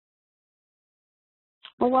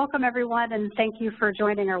Well, welcome everyone, and thank you for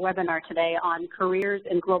joining our webinar today on careers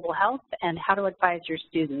in global health and how to advise your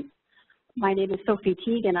students. My name is Sophie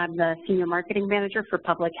Teague, and I'm the Senior Marketing Manager for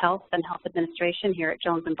Public Health and Health Administration here at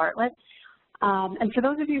Jones & Bartlett. And for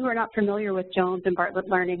those of you who are not familiar with Jones & Bartlett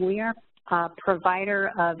Learning, we are a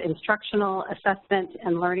provider of instructional, assessment,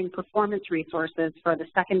 and learning performance resources for the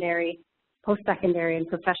secondary, post-secondary, and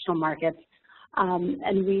professional markets.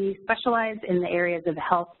 And we specialize in the areas of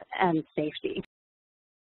health and safety.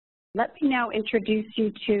 Let me now introduce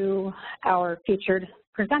you to our featured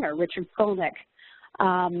presenter, Richard Skolnick.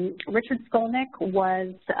 Richard Skolnick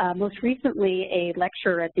was most recently a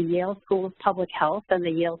lecturer at the Yale School of Public Health and the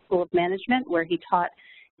Yale School of Management, where he taught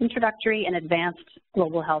introductory and advanced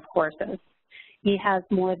global health courses. He has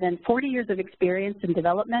more than 40 years of experience in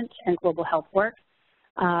development and global health work.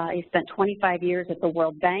 He spent 25 years at the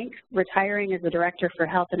World Bank, retiring as the Director for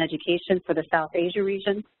Health and Education for the South Asia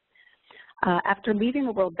region. After leaving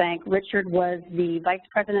the World Bank, Richard was the Vice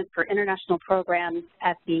President for International Programs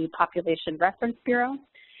at the Population Reference Bureau.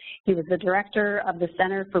 He was the Director of the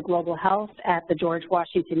Center for Global Health at the George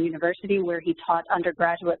Washington University, where he taught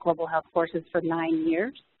undergraduate global health courses for 9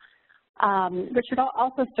 years. Richard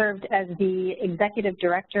also served as the Executive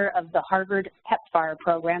Director of the Harvard PEPFAR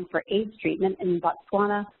program for AIDS treatment in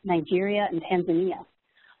Botswana, Nigeria, and Tanzania.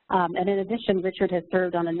 And in addition, Richard has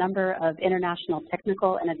served on a number of international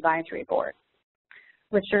technical and advisory boards.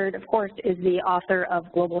 Richard, of course, is the author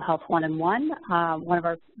of Global Health 1-in-1, one of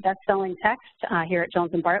our best-selling texts here at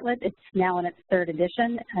Jones & Bartlett. It's now in its 3rd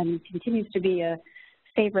edition and continues to be a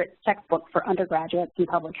favorite textbook for undergraduates in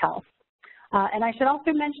public health. And I should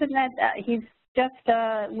also mention that he's just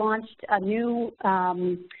launched a new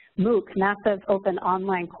MOOC, Massive Open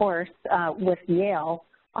Online Course with Yale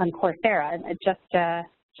on Coursera, and it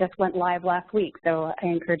just went live last week, so I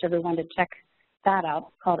encourage everyone to check that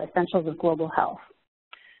out, called Essentials of Global Health.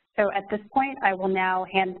 So at this point, I will now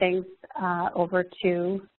hand things over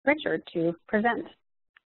to Richard to present.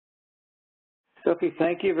 Sophie,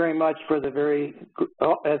 thank you very much for the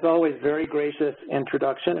as always, very gracious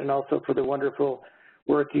introduction, and also for the wonderful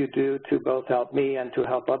work you do to both help me and to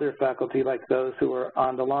help other faculty like those who are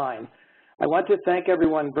on the line. I want to thank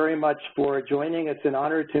everyone very much for joining. It's an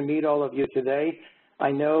honor to meet all of you today. I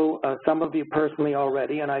know some of you personally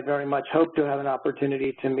already, and I very much hope to have an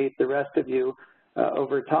opportunity to meet the rest of you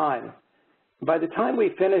over time. By the time we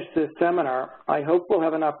finish this seminar, I hope we'll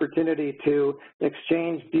have an opportunity to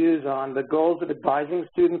exchange views on the goals of advising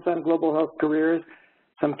students on global health careers,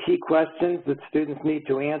 some key questions that students need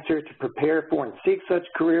to answer to prepare for and seek such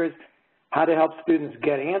careers, how to help students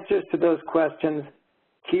get answers to those questions,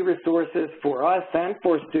 key resources for us and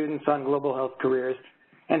for students on global health careers,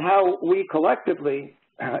 and how we collectively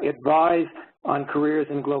advise on careers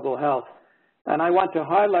in global health. And I want to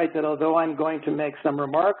highlight that although I'm going to make some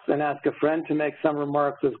remarks and ask a friend to make some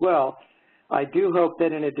remarks as well, I do hope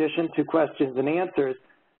that in addition to questions and answers,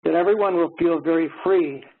 that everyone will feel very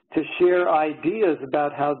free to share ideas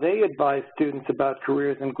about how they advise students about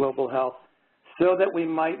careers in global health, so that we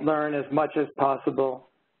might learn as much as possible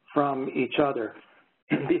from each other.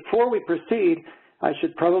 Before we proceed, I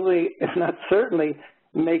should probably, if not certainly,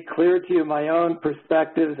 make clear to you my own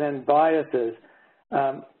perspectives and biases.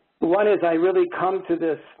 One is I really come to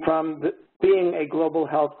this from being a global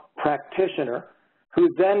health practitioner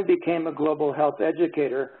who then became a global health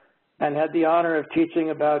educator and had the honor of teaching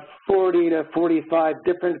about 40 to 45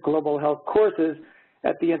 different global health courses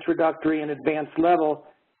at the introductory and advanced level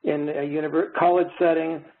in a college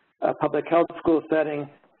setting, a public health school setting,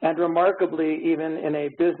 and remarkably even in a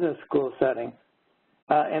business school setting.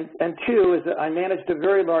 And two is that I managed a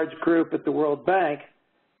very large group at the World Bank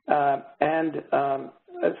and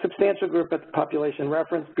a substantial group at the Population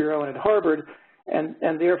Reference Bureau and at Harvard, and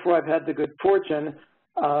therefore I've had the good fortune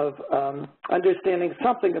of understanding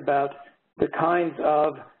something about the kinds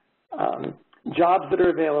of jobs that are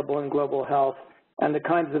available in global health and the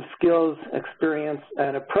kinds of skills, experience,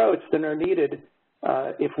 and approach that are needed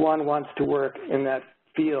if one wants to work in that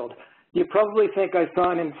field. You probably think I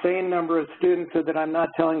saw an insane number of students so that I'm not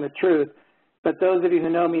telling the truth, but those of you who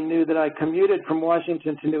know me knew that I commuted from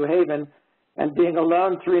Washington to New Haven, and being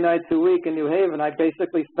alone 3 nights a week in New Haven, I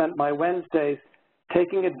basically spent my Wednesdays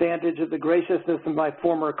taking advantage of the graciousness of my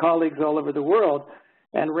former colleagues all over the world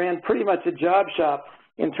and ran pretty much a job shop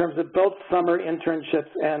in terms of both summer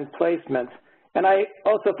internships and placements. And I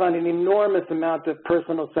also found an enormous amount of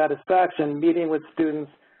personal satisfaction meeting with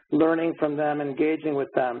students, learning from them, engaging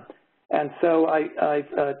with them. And so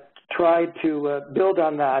I've tried to build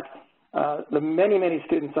on that, the many, many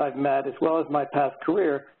students I've met, as well as my past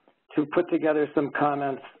career, to put together some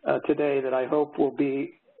comments today that I hope will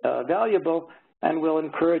be valuable and we'll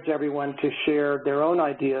encourage everyone to share their own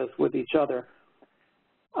ideas with each other.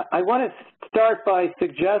 I want to start by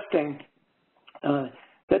suggesting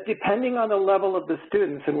that depending on the level of the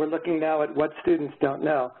students, and we're looking now at what students don't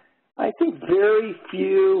know, I think very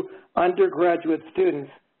few undergraduate students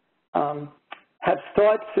have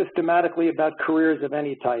thought systematically about careers of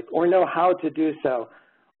any type or know how to do so.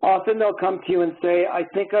 Often they'll come to you and say, I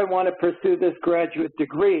think I want to pursue this graduate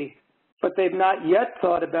degree, but they've not yet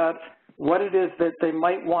thought about what it is that they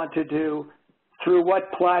might want to do, through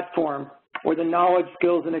what platform, or the knowledge,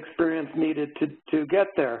 skills, and experience needed to get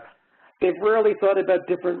there. They've rarely thought about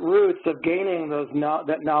different routes of gaining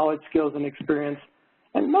that knowledge, skills, and experience,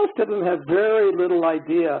 and most of them have very little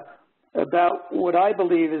idea about what I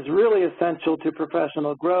believe is really essential to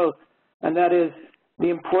professional growth, and that is the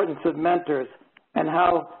importance of mentors and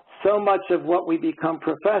how so much of what we become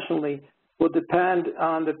professionally will depend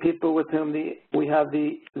on the people with whom we have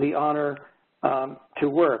the honor to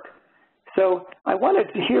work. So I wanted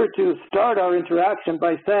here to start our interaction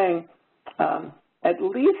by saying, at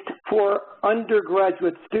least for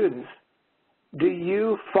undergraduate students, do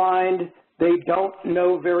you find they don't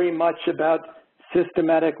know very much about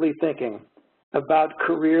systematically thinking about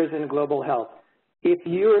careers in global health? If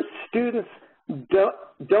your students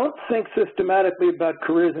don't think systematically about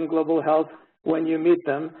careers in global health when you meet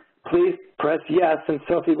them, please press yes, and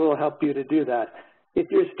Sophie will help you to do that. If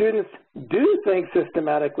your students do think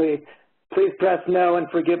systematically, please press no and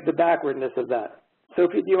forgive the backwardness of that.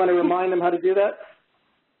 Sophie, do you want to remind them how to do that?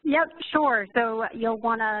 Yep, sure. So you'll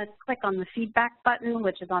want to click on the feedback button,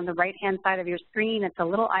 which is on the right-hand side of your screen. It's a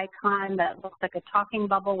little icon that looks like a talking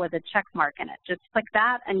bubble with a check mark in it. Just click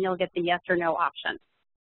that, and you'll get the yes or no option.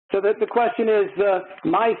 So the question is,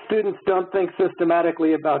 my students don't think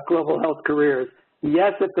systematically about global health careers.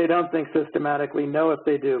 Yes if they don't think systematically, no if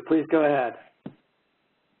they do. Please go ahead.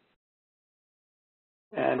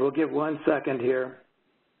 And we'll give 1 second here.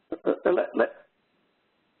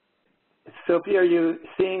 Sophie, are you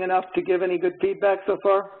seeing enough to give any good feedback so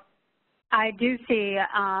far? I do see,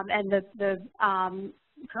 and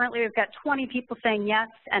currently we've got 20 people saying yes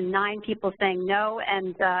and 9 people saying no,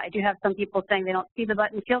 and I do have some people saying they don't see the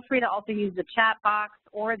button. Feel free to also use the chat box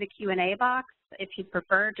or the Q&A box if you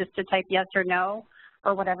prefer, just to type yes or no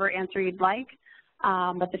or whatever answer you'd like.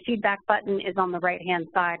 But the feedback button is on the right-hand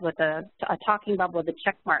side with a talking bubble with a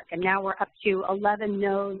check mark, and now we're up to 11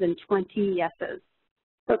 no's and 20 yeses.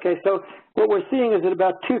 Okay, so what we're seeing is that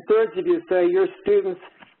about 2/3 of you say your students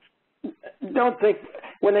don't think,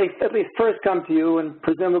 when they at least first come to you, and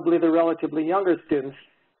presumably the relatively younger students,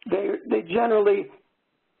 they generally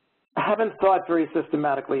haven't thought very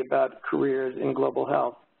systematically about careers in global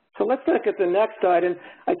health. So let's look at the next slide, and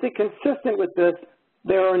I think consistent with this,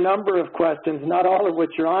 there are a number of questions, not all of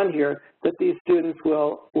which are on here, that these students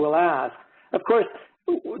will ask. Of course,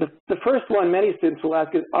 the first one many students will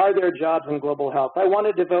ask is, are there jobs in global health? I want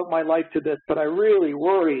to devote my life to this, but I really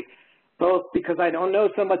worry, both because I don't know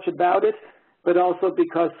so much about it, but also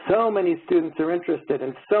because so many students are interested,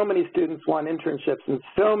 and so many students want internships, and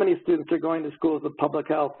so many students are going to schools of public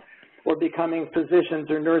health or becoming physicians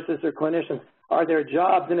or nurses or clinicians. Are there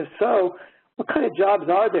jobs? And if so, what kind of jobs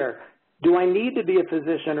are there? Do I need to be a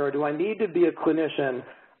physician, or do I need to be a clinician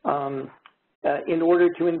in order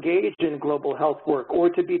to engage in global health work or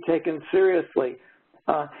to be taken seriously?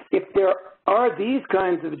 If there are these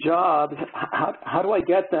kinds of jobs, how do I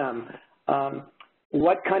get them?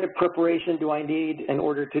 What kind of preparation do I need in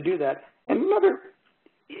order to do that? And another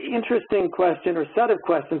interesting question, or set of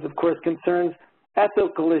questions, of course, concerns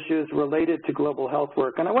ethical issues related to global health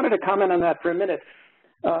work. And I wanted to comment on that for a minute.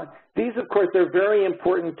 These, of course, are very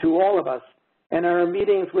important to all of us. And in our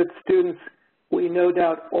meetings with students, we no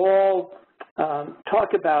doubt all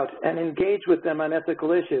talk about and engage with them on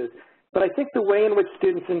ethical issues. But I think the way in which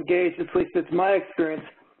students engage, at least it's my experience,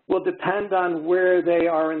 will depend on where they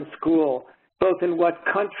are in school, both in what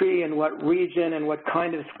country and what region and what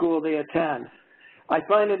kind of school they attend. I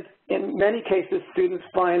find that in many cases, students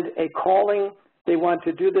find a calling. They want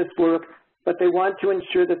to do this work, but they want to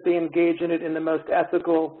ensure that they engage in it in the most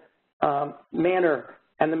ethical manner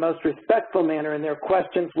and the most respectful manner, and their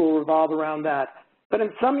questions will revolve around that. But in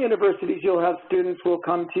some universities, you'll have students who will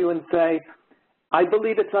come to you and say, I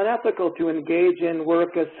believe it's unethical to engage in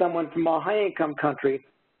work as someone from a high-income country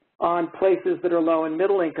on places that are low- and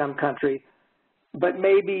middle-income country, but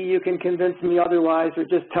maybe you can convince me otherwise, or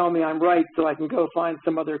just tell me I'm right so I can go find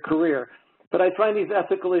some other career. But I find these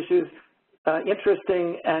ethical issues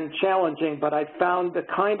interesting and challenging, but I found the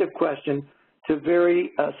kind of question to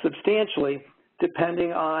vary substantially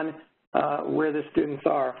depending on where the students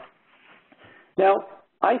are. Now,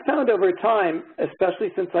 I found over time,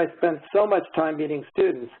 especially since I spent so much time meeting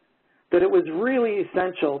students, that it was really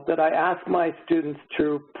essential that I ask my students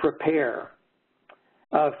to prepare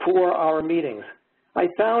for our meetings. I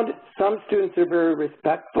found some students are very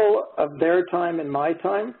respectful of their time and my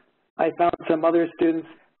time. I found some other students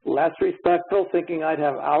less respectful, thinking I'd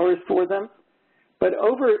have hours for them. But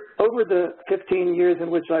over the 15 years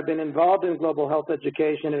in which I've been involved in global health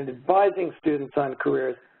education and advising students on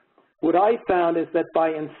careers, what I found is that by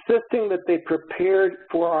insisting that they prepared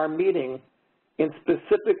for our meeting in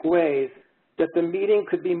specific ways, that the meeting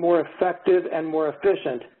could be more effective and more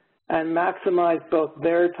efficient and maximize both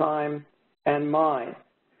their time and mine.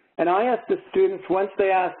 And I asked the students, once they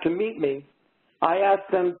asked to meet me, I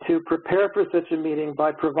asked them to prepare for such a meeting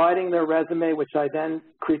by providing their resume, which I then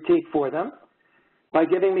critique for them, by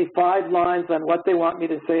giving me 5 lines on what they want me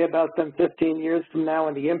to say about them 15 years from now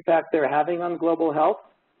and the impact they're having on global health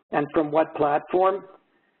and from what platform,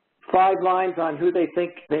 5 lines on who they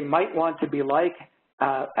think they might want to be like,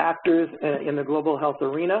 actors in the global health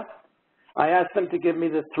arena. I asked them to give me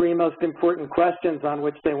the 3 most important questions on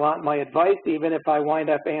which they want my advice, even if I wind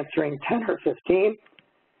up answering 10 or 15.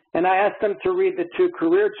 And I asked them to read the 2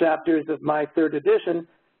 career chapters of my 3rd edition,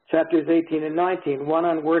 chapters 18 and 19, one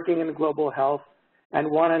on working in global health and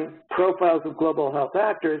one on profiles of global health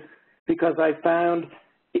actors, because I found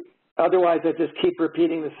otherwise I just keep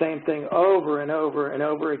repeating the same thing over and over and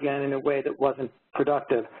over again in a way that wasn't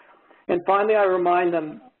productive. And finally, I remind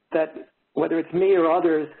them that whether it's me or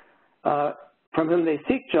others from whom they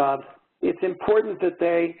seek jobs, it's important that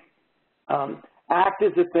they act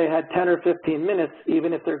as if they had 10 or 15 minutes,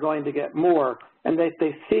 even if they're going to get more, and that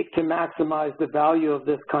they seek to maximize the value of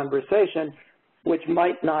this conversation, which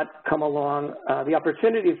might not come along, the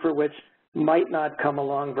opportunity for which might not come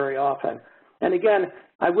along very often. And again,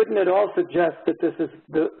 I wouldn't at all suggest that this is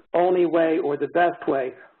the only way or the best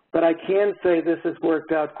way, but I can say this has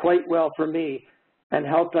worked out quite well for me and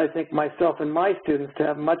helped, I think, myself and my students to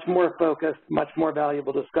have much more focused, much more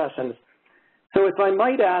valuable discussions. So if I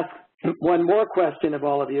might ask one more question of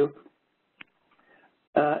all of you,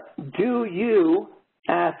 do you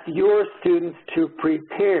ask your students to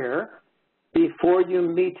prepare before you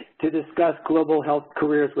meet to discuss global health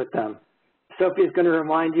careers with them? Sophie is going to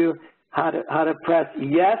remind you how to press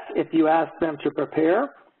yes if you ask them to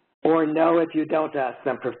prepare, or no if you don't ask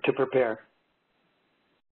them to prepare.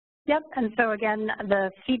 Yep, and so again,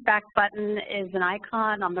 the feedback button is an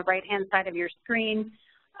icon on the right-hand side of your screen.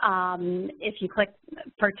 If you click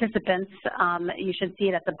participants, you should see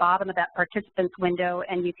it at the bottom of that participants window,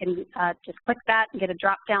 and you can just click that and get a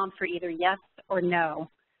drop-down for either yes or no,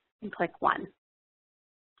 and click 1.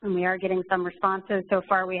 And we are getting some responses. So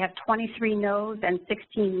far, we have 23 no's and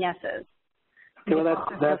 16 yeses. Okay, well,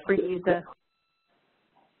 that's very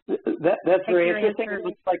interesting. It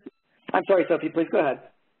looks like, I'm sorry, Sophie, please go ahead.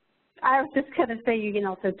 I was just going to say you can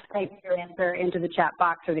also type your answer into the chat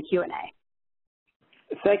box or the Q&A.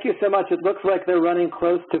 Thank you so much. It looks like they're running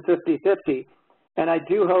close to 50-50, and I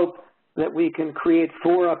do hope that we can create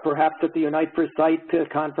fora, perhaps at the Unite for Sight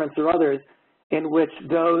conference or others, in which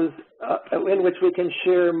we can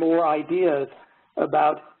share more ideas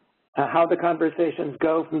about how the conversations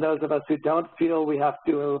go from those of us who don't feel we have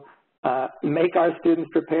to make our students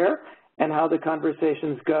prepare, and how the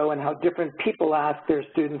conversations go and how different people ask their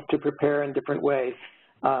students to prepare in different ways.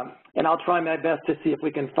 And I'll try my best to see if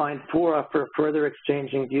we can find fora for further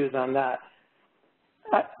exchanging views on that.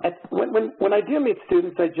 When I do meet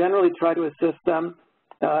students, I generally try to assist them,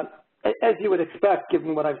 as you would expect,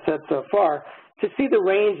 given what I've said so far, to see the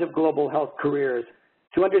range of global health careers,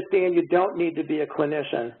 to understand you don't need to be a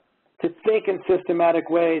clinician, to think in systematic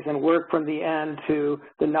ways and work from the end to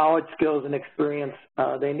the knowledge, skills, and experience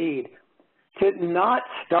they need, to not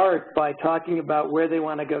start by talking about where they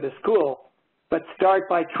want to go to school, but start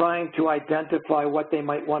by trying to identify what they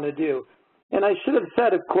might want to do. And I should have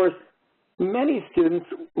said, of course, many students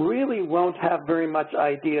really won't have very much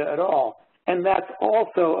idea at all, and that's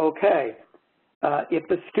also okay. If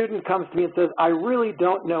the student comes to me and says, I really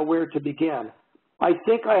don't know where to begin, I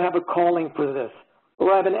think I have a calling for this,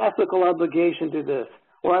 or I have an ethical obligation to this,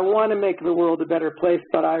 or I want to make the world a better place,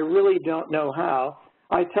 but I really don't know how,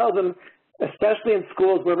 I tell them, especially in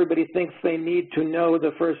schools where everybody thinks they need to know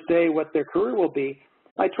the first day what their career will be,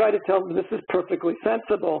 I try to tell them this is perfectly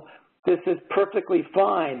sensible, this is perfectly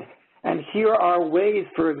fine, and here are ways,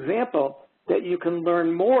 for example, that you can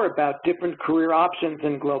learn more about different career options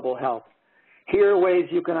in global health. Here are ways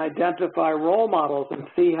you can identify role models and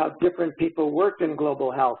see how different people worked in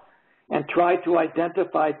global health, and try to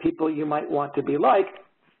identify people you might want to be like.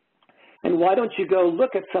 And why don't you go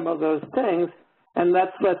look at some of those things and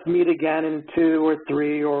let's meet again in 2 or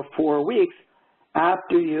 3 or 4 weeks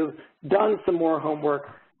after you've done some more homework,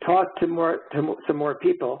 talked to some more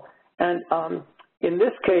people. And in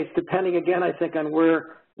this case, depending again, I think, on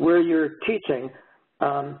where you're teaching,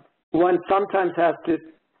 one sometimes has to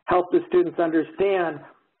help the students understand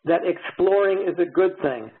that exploring is a good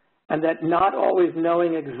thing, and that not always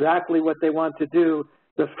knowing exactly what they want to do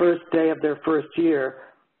the first day of their first year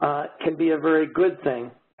can be a very good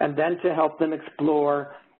thing, and then to help them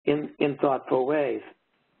explore in thoughtful ways.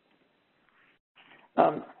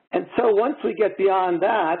 And so once we get beyond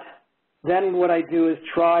that, then what I do is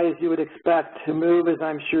try, as you would expect, to move, as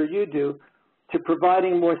I'm sure you do, to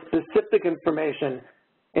providing more specific information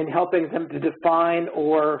in helping them to define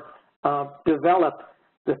or develop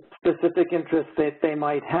the specific interests that they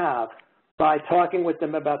might have by talking with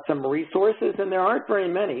them about some resources, and there aren't very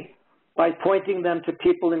many, by pointing them to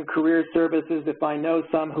people in career services, if I know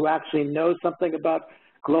some who actually know something about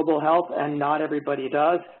global health, and not everybody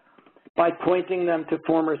does, by pointing them to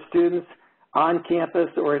former students on campus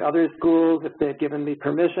or at other schools, if they've given me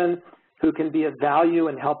permission, who can be of value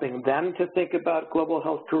in helping them to think about global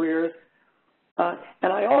health careers.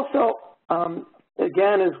 And I also,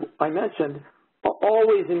 again, as I mentioned,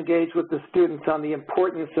 always engage with the students on the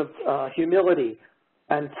importance of humility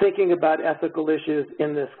and thinking about ethical issues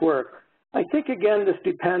in this work. I think, again, this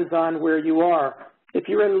depends on where you are. If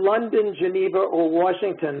you're in London, Geneva, or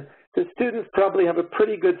Washington, the students probably have a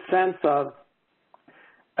pretty good sense of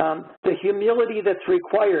the humility that's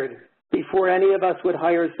required before any of us would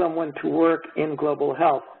hire someone to work in global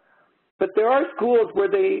health. But there are schools where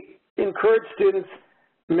they encourage students,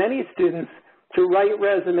 many students, to write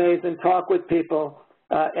resumes and talk with people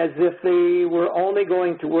as if they were only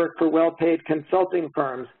going to work for well-paid consulting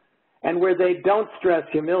firms, and where they don't stress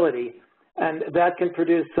humility. And that can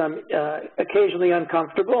produce some occasionally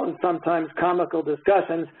uncomfortable and sometimes comical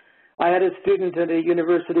discussions. I had a student at a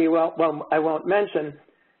university, well, I won't mention,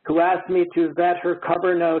 who asked me to vet her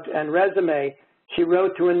cover note and resume. She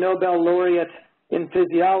wrote to a Nobel laureate in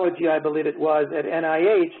physiology, I believe it was, at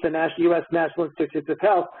NIH, the U.S. National Institutes of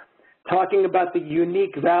Health, talking about the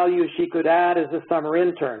unique value she could add as a summer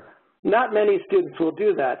intern. Not many students will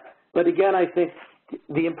do that, but again, I think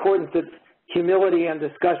the importance of humility and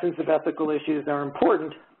discussions of ethical issues are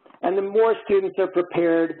important, and the more students are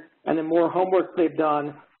prepared and the more homework they've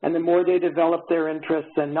done and the more they develop their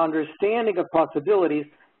interests and understanding of possibilities,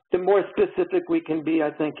 the more specific we can be, I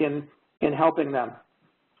think, in helping them.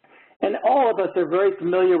 And all of us are very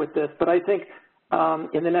familiar with this, but I think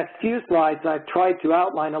in the next few slides, I've tried to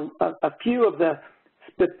outline a few of the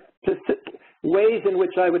specific ways in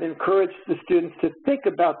which I would encourage the students to think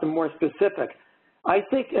about the more specific. I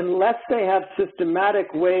think unless they have systematic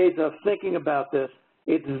ways of thinking about this,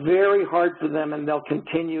 it's very hard for them and they'll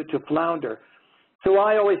continue to flounder. So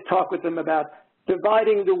I always talk with them about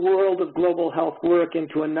dividing the world of global health work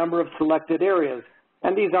into a number of selected areas.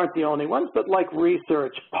 And these aren't the only ones, but like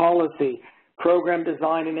research, policy, program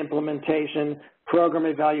design and implementation, program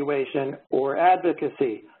evaluation, or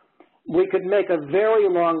advocacy. We could make a very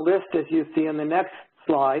long list, as you see in the next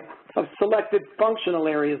slide, of selected functional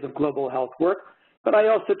areas of global health work, but I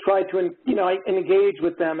also try to engage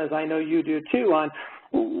with them, as I know you do too, on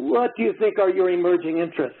what do you think are your emerging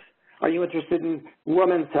interests? Are you interested in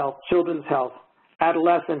women's health, children's health,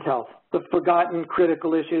 adolescent health, the forgotten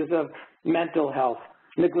critical issues of mental health,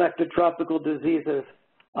 neglected tropical diseases,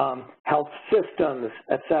 health systems,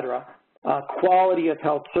 et cetera, quality of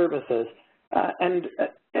health services. And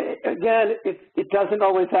again, it doesn't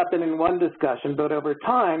always happen in one discussion, but over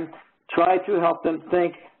time, try to help them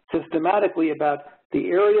think systematically about the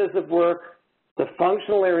areas of work, the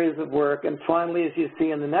functional areas of work, and finally, as you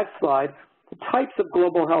see in the next slide, the types of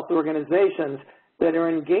global health organizations that are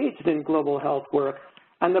engaged in global health work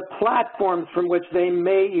and the platforms from which they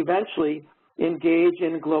may eventually engage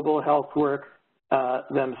in global health work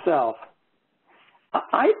themselves.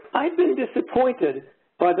 I've been disappointed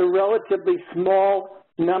by the relatively small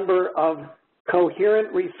number of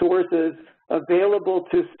coherent resources available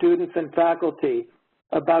to students and faculty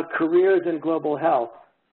about careers in global health.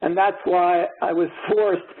 And that's why I was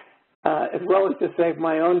forced, as well as to save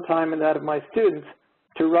my own time and that of my students,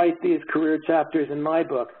 to write these career chapters in my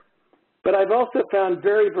book. But I've also found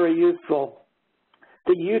very, very useful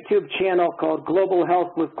the YouTube channel called Global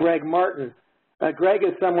Health with Greg Martin. Greg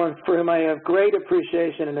is someone for whom I have great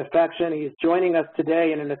appreciation and affection. He's joining us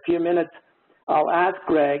today, and in a few minutes, I'll ask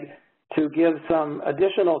Greg to give some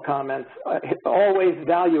additional comments, always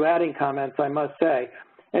value-adding comments, I must say.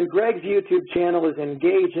 And Greg's YouTube channel is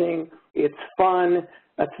engaging, it's fun,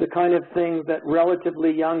 that's the kind of thing that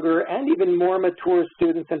relatively younger and even more mature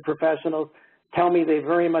students and professionals tell me they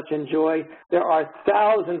very much enjoy. There are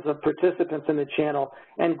thousands of participants in the channel,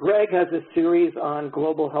 and Greg has a series on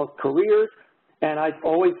global health careers, and I've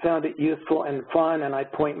always found it useful and fun, and I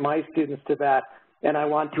point my students to that, and I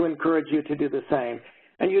want to encourage you to do the same.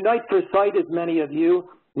 And Unite for Sight, as many of you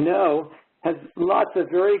know, has lots of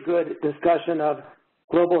very good discussion of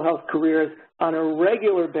global health careers on a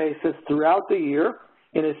regular basis throughout the year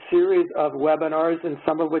in a series of webinars, and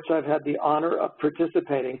some of which I've had the honor of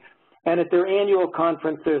participating. And at their annual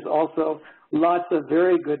conference, there's also lots of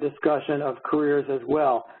very good discussion of careers as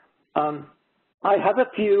well. I have a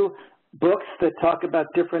few books that talk about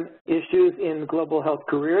different issues in global health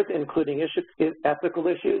careers, including ethical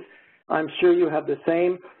issues. I'm sure you have the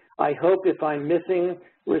same. I hope if I'm missing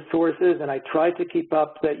resources, and I try to keep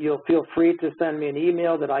up, that you'll feel free to send me an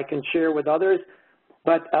email that I can share with others.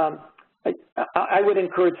 But I would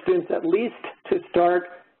encourage students at least to start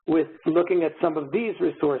with looking at some of these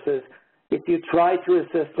resources if you try to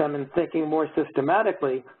assist them in thinking more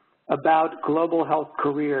systematically about global health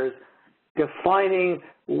careers, defining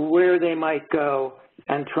where they might go,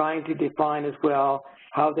 and trying to define as well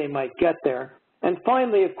how they might get there. And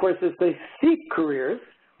finally, of course, as they seek careers,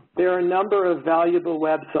 there are a number of valuable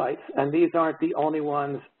websites, and these aren't the only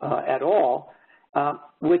ones at all,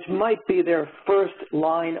 which might be their first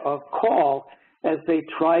line of call as they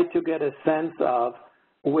try to get a sense of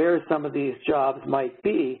where some of these jobs might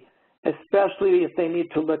be, especially if they need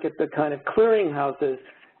to look at the kind of clearinghouses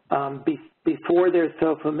before they're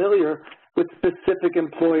so familiar with specific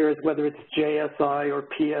employers, whether it's JSI or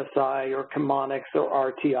PSI or Chemonics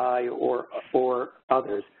or RTI or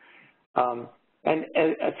others. And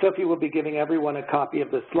Sophie will be giving everyone a copy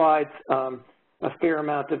of the slides. A fair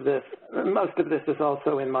amount of this, most of this is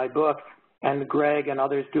also in my book, and Greg and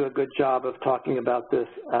others do a good job of talking about this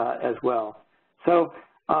as well. So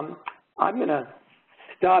I'm going to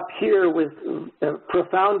stop here with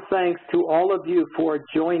profound thanks to all of you for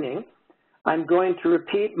joining. I'm going to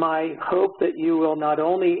repeat my hope that you will not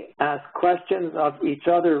only ask questions of each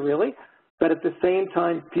other, really, but at the same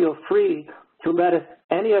time feel free to let us,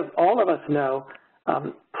 all of us know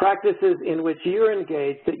practices in which you're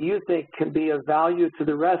engaged that you think can be of value to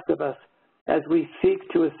the rest of us as we seek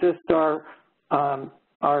to assist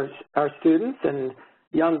our students and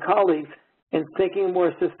young colleagues in thinking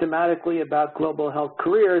more systematically about global health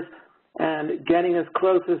careers and getting as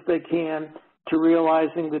close as they can to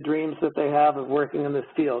realizing the dreams that they have of working in this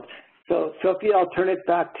field. So, Sophie, I'll turn it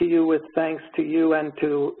back to you with thanks to you and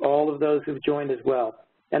to all of those who've joined as well.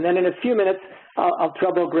 And then in a few minutes, I'll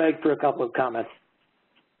trouble Greg for a couple of comments.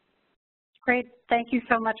 Great. Thank you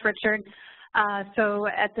so much, Richard. So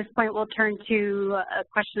at this point, we'll turn to a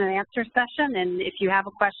question and answer session. And if you have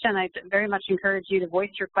a question, I very much encourage you to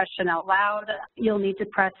voice your question out loud. You'll need to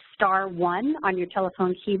press *1 on your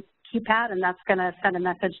telephone keypad, and that's going to send a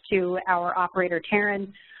message to our operator,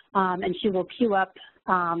 Taryn, and she will queue up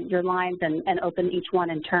your lines and open each one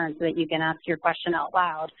in turn so that you can ask your question out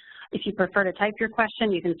loud. If you prefer to type your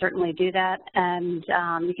question, you can certainly do that, and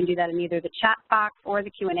you can do that in either the chat box or the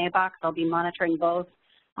Q&A box. I'll be monitoring both,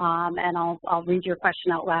 and I'll read your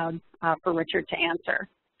question out loud for Richard to answer.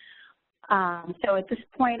 So at this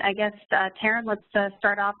point, I guess, Taryn, let's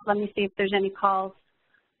start off. Let me see if there's any calls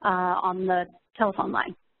on the telephone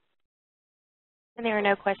line. And there are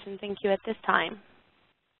no questions, thank you, at this time.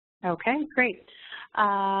 Okay, great.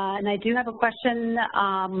 And I do have a question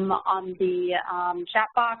on the chat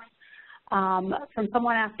box from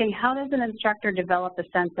someone asking, how does an instructor develop a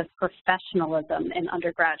sense of professionalism in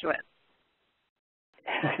undergraduates?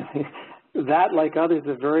 That, like others,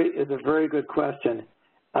 is a very good question.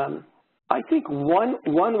 I think one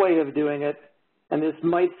way of doing it, and this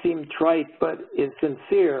might seem trite but is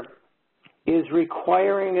sincere, is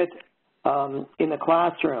requiring it in the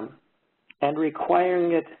classroom and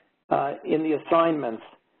requiring it in the assignments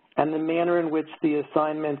and the manner in which the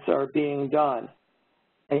assignments are being done.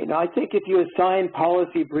 And, I think if you assign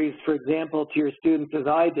policy briefs, for example, to your students, as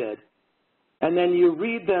I did, and then you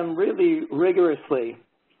read them really rigorously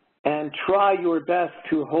and try your best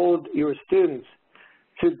to hold your students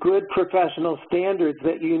to good professional standards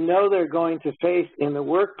that you know they're going to face in the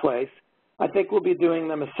workplace, I think we'll be doing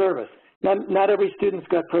them a service. Not every student's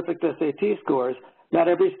got perfect SAT scores. Not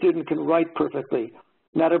every student can write perfectly.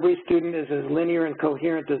 Not every student is as linear and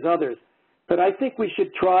coherent as others. But I think we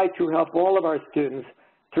should try to help all of our students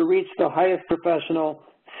to reach the highest professional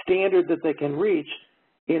standard that they can reach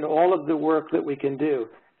in all of the work that we can do.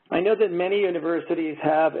 I know that many universities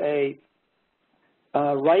have a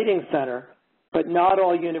writing center, but not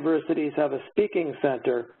all universities have a speaking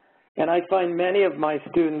center. And I find many of my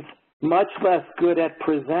students much less good at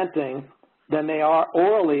presenting than they are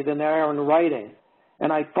orally than they are in writing.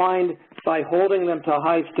 And I find by holding them to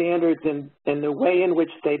high standards in the way in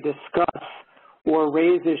which they discuss or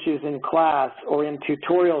raise issues in class or in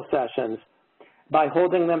tutorial sessions, by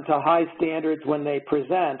holding them to high standards when they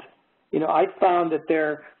present, I found that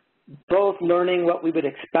they're both learning what we would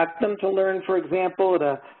expect them to learn, for example, at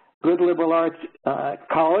a good liberal arts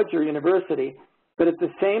college or university, but at the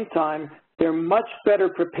same time, they're much better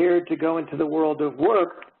prepared to go into the world of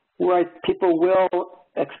work where people will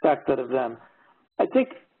expect that of them. I think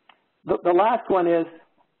the last one is,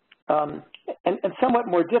 and somewhat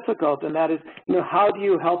more difficult, and that is, how do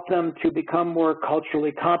you help them to become more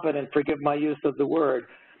culturally competent, forgive my use of the word?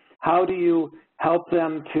 How do you help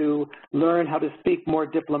them to learn how to speak more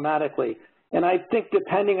diplomatically? And I think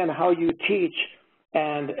depending on how you teach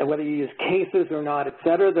and whether you use cases or not, et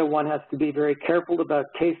cetera, that one has to be very careful about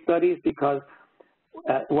case studies because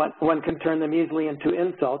one can turn them easily into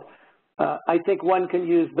insult. I think one can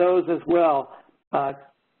use those as well,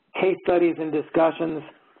 case studies and discussions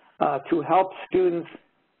to help students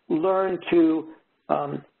learn to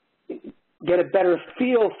get a better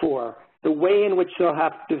feel for the way in which they'll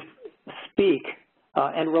have to speak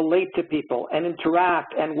and relate to people and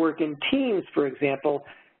interact and work in teams, for example,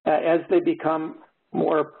 as they become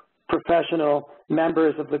more professional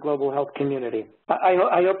members of the global health community.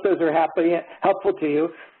 I hope those are helpful to you.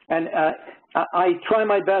 And I try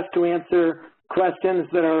my best to answer questions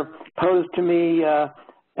that are posed to me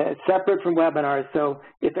separate from webinars. So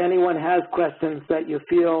if anyone has questions that you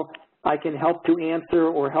feel I can help to answer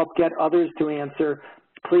or help get others to answer,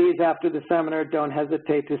 please, after the seminar, don't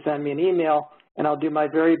hesitate to send me an email, and I'll do my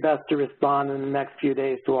very best to respond in the next few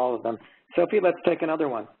days to all of them. Sophie, let's take another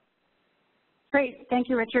one. Great. Thank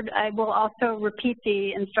you, Richard. I will also repeat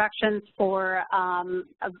the instructions for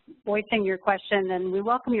voicing your question, and we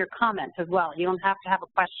welcome your comments as well. You don't have to have a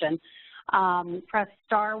question. Press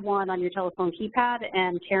 *1 on your telephone keypad,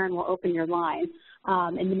 and Karen will open your line.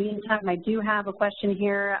 In the meantime, I do have a question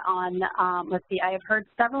here on, let's see, I have heard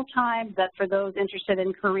several times that for those interested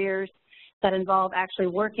in careers that involve actually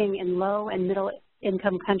working in low and middle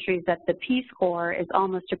income countries, that the Peace Corps is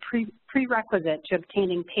almost a prerequisite to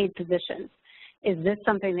obtaining paid positions. Is this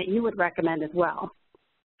something that you would recommend as well?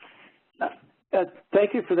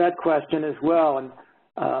 Thank you for that question as well. And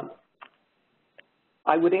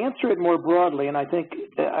I would answer it more broadly, and I think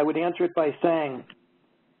I would answer it by saying,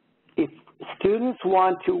 if students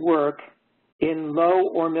want to work in low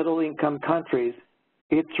or middle income countries,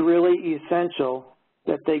 it's really essential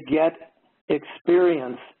that they get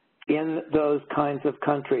experience in those kinds of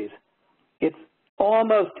countries. It's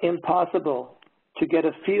almost impossible to get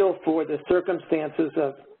a feel for the circumstances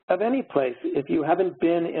of any place if you haven't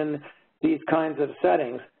been in these kinds of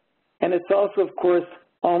settings. And it's also, of course,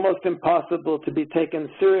 almost impossible to be taken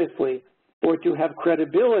seriously or to have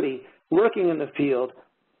credibility working in the field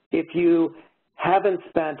if you haven't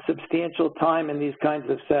spent substantial time in these kinds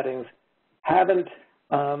of settings, haven't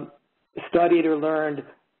studied or learned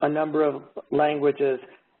a number of languages,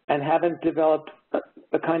 and haven't developed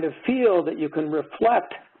a kind of feel that you can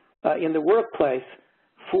reflect in the workplace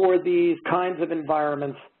for these kinds of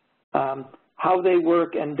environments, how they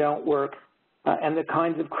work and don't work, and the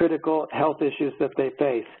kinds of critical health issues that they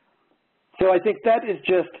face. So I think that is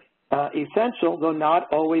just essential, though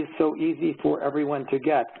not always so easy for everyone to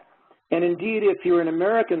get. And indeed, if you're an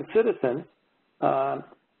American citizen,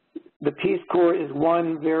 the Peace Corps is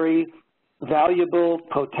one very valuable,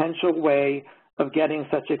 potential way of getting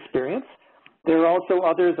such experience. There are also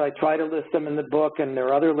others. I try to list them in the book, and there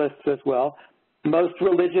are other lists as well. Most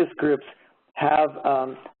religious groups have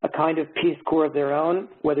a kind of Peace Corps of their own,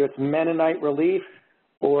 whether it's Mennonite Relief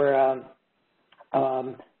or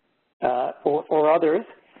others.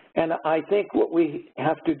 And I think what we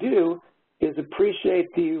have to do is appreciate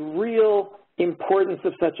the real importance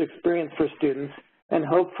of such experience for students and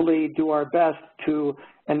hopefully do our best to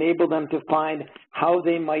enable them to find how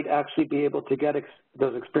they might actually be able to get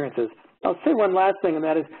those experiences. I'll say one last thing, and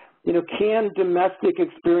that is, can domestic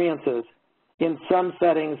experiences in some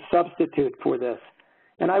settings substitute for this?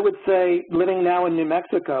 And I would say, living now in New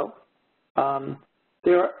Mexico,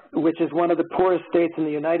 which is one of the poorest states in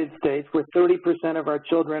the United States, where 30% of our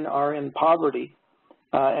children are in poverty,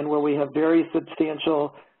 and where we have very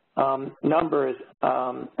substantial numbers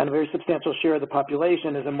and a very substantial share of the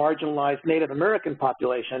population is a marginalized Native American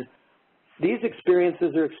population, these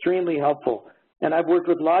experiences are extremely helpful. And I've worked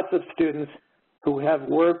with lots of students who have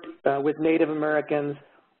worked with Native Americans,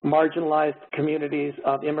 marginalized communities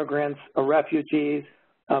of immigrants or refugees,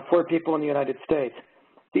 poor people in the United States.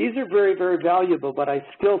 These are very, very valuable, but I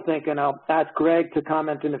still think, and I'll ask Greg to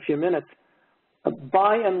comment in a few minutes,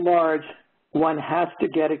 by and large, one has to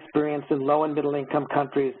get experience in low and middle income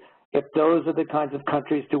countries if those are the kinds of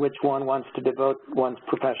countries to which one wants to devote one's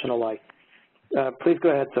professional life. Please go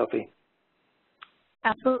ahead, Sophie.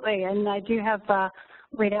 Absolutely, and I do have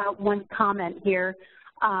read out one comment here.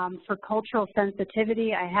 For cultural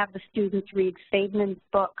sensitivity, I have the students read Feynman's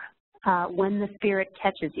book, When the Spirit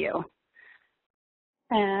Catches You.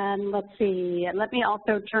 And let's see, let me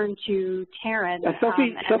also turn to Taryn.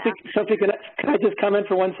 Sophie, can I just comment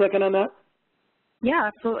for 1 second on that? Yeah,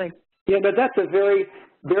 absolutely. Yeah, but that's a very,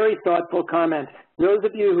 very thoughtful comment. Those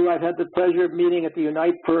of you who I've had the pleasure of meeting at the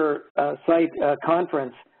Unite per Site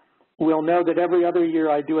conference will know that every other year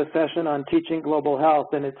I do a session on teaching global health,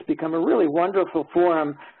 and it's become a really wonderful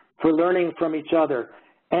forum for learning from each other.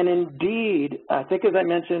 And indeed, I think as I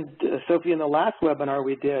mentioned, Sophie, in the last webinar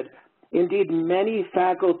we did, indeed many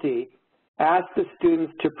faculty ask the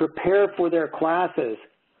students to prepare for their classes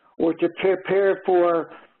or to prepare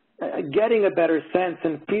for getting a better sense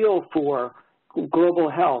and feel for global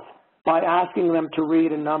health by asking them to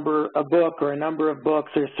read a book or a number of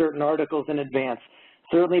books or certain articles in advance.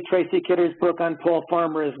 Certainly Tracy Kidder's book on Paul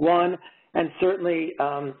Farmer is one, and certainly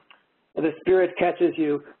The Spirit Catches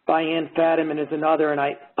You by Ann Fadiman is another. And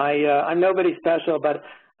I'm nobody special, but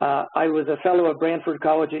I was a fellow of Branford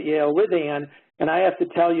College at Yale with Ann, and I have to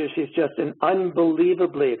tell you, she's just an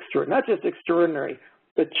unbelievably extraordinary, not just extraordinary,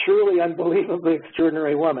 but truly unbelievably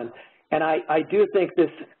extraordinary woman. And I do think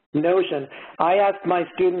this notion, I asked my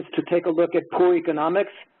students to take a look at Poor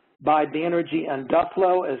Economics by Banerjee and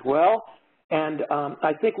Dufflo as well. And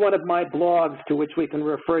I think one of my blogs, to which we can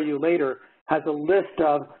refer you later, has a list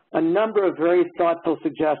of a number of very thoughtful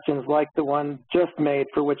suggestions like the one just made,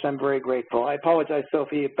 for which I'm very grateful. I apologize,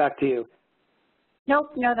 Sophie, back to you.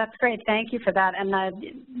 Nope, no, that's great. Thank you for that. And I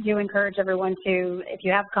do encourage everyone to, if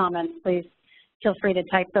you have comments, please feel free to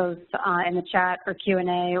type those in the chat or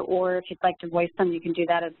Q&A, or if you'd like to voice them, you can do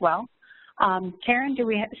that as well. Taryn,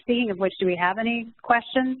 speaking of which, do we have any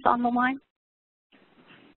questions on the line?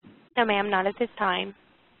 No, ma'am, not at this time.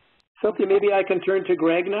 Sophie, maybe I can turn to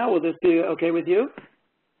Greg now. Will this be okay with you?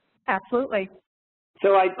 Absolutely.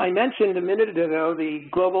 So I mentioned a minute ago the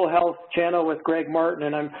Global Health channel with Greg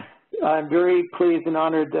Martin, and I'm very pleased and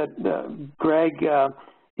honored that Greg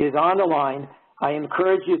is on the line. I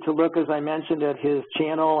encourage you to look, as I mentioned, at his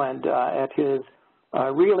channel and at his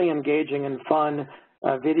really engaging and fun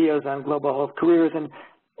videos on global health careers. And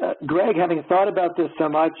Greg, having thought about this so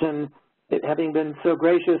much and having been so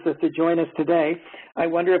gracious as to join us today, I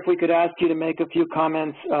wonder if we could ask you to make a few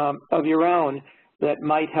comments of your own that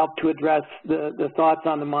might help to address the thoughts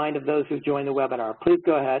on the mind of those who joined the webinar. Please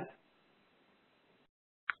go ahead.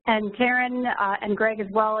 And Taryn and Greg as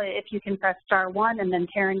well, if you can press *1, and then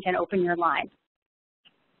Taryn can open your line.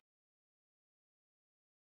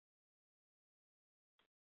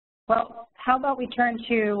 Well, how about we turn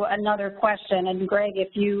to another question, and Greg, if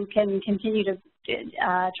you can continue to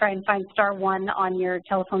try and find *1 on your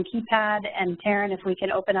telephone keypad, and Taryn, if we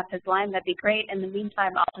can open up his line, that'd be great. In the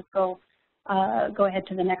meantime, I'll just go ahead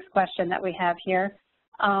to the next question that we have here.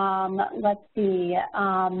 Let's see.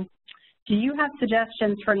 Do you have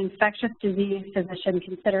suggestions for an infectious disease physician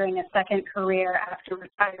considering a second career after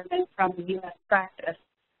retirement from U.S. practice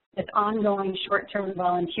with ongoing short-term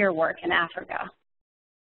volunteer work in Africa?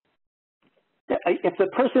 If the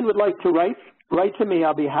person would like to write to me,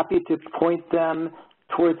 I'll be happy to point them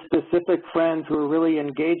towards specific friends who are really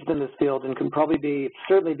engaged in this field and can probably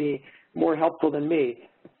certainly be more helpful than me.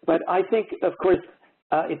 But I think, of course,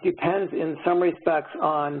 it depends in some respects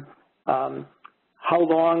on how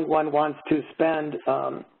long one wants to spend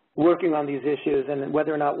working on these issues and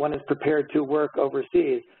whether or not one is prepared to work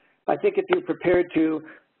overseas. I think if you're prepared to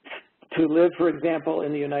live, for example,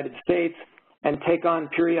 in the United States and take on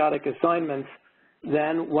periodic assignments,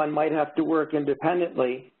 then one might have to work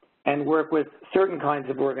independently and work with certain kinds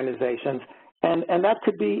of organizations. And that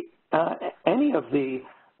could be any of the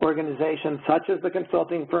organizations, such as the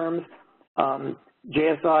consulting firms,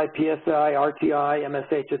 JSI, PSI, RTI,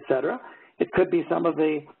 MSH, et cetera. It could be some of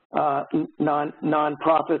the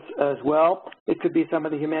non-profits as well. It could be some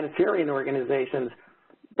of the humanitarian organizations.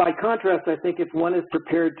 By contrast, I think if one is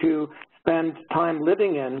prepared to spend time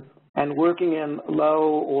living in and working in low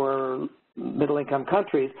or middle-income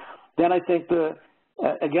countries, then I think,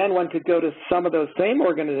 again, one could go to some of those same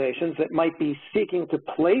organizations that might be seeking to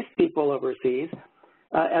place people overseas,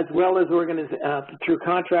 as well as through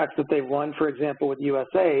contracts that they've won, for example, with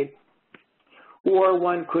USAID, or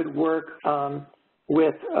one could work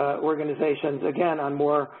with organizations, again, on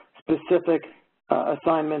more specific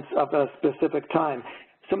assignments of a specific time.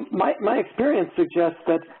 So my experience suggests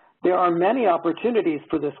that there are many opportunities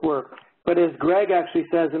for this work. But as Greg actually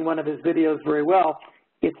says in one of his videos very well,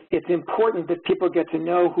 it's important that people get to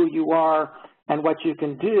know who you are and what you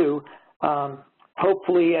can do,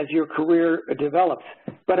 hopefully as your career develops.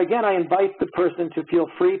 But again, I invite the person to feel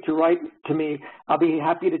free to write to me. I'll be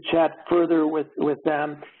happy to chat further with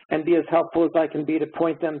them and be as helpful as I can be to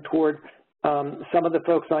point them toward some of the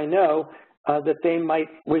folks I know that they might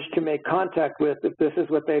wish to make contact with if this is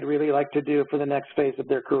what they'd really like to do for the next phase of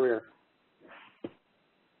their career.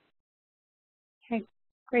 Okay,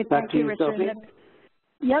 great. Back Thank you, Richard. Sophie.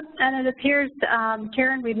 Yep, and it appears,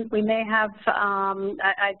 Karen, we may have,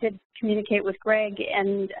 I did communicate with Greg,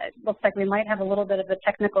 and it looks like we might have a little bit of a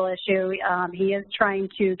technical issue. He is trying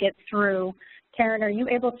to get through. Karen, are you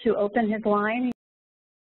able to open his line?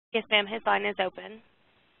 Yes, ma'am, his line is open.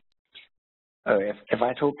 Oh, if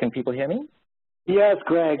I talk, can people hear me? Yes,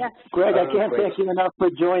 Greg. Yes. Greg, I can't thank you enough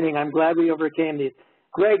for joining. I'm glad we overcame these.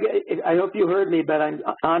 Greg, I hope you heard me, but I'm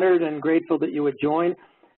honored and grateful that you would join.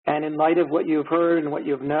 And in light of what you've heard and what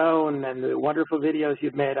you've known and the wonderful videos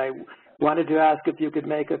you've made, I wanted to ask if you could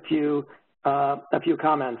make a few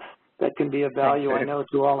comments that can be of value, I know,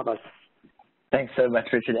 to all of us. Thanks so much,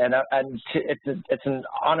 Richard. And it's an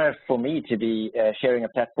honor for me to be sharing a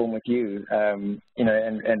platform with you. You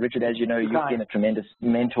know, and Richard, as you know, you've been a tremendous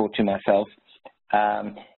mentor to myself.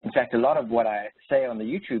 In fact, a lot of what I say on the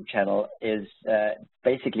YouTube channel is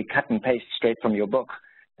basically cut and paste straight from your book,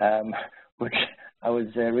 which I was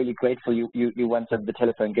really grateful you once over the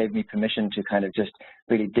telephone gave me permission to kind of just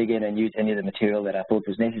really dig in and use any of the material that I thought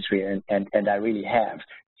was necessary, and I really have.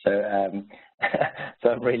 So, so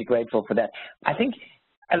I'm really grateful for that. I think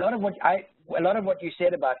a lot of what you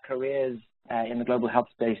said about careers in the global health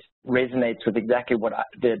space resonates with exactly what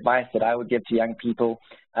the advice that I would give to young people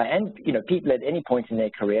and people at any point in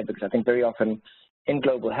their career, because I think very often in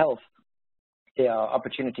global health there are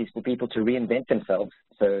opportunities for people to reinvent themselves.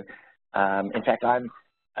 So, in fact, I'm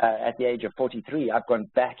at the age of 43. I've gone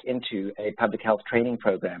back into a public health training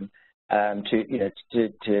program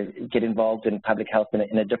to get involved in public health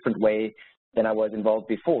in a different way than I was involved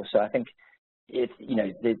before. So I think it's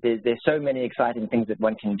there's so many exciting things that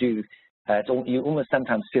one can do. You almost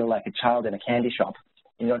sometimes feel like a child in a candy shop.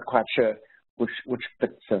 You're not quite sure which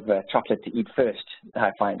bits of chocolate to eat first,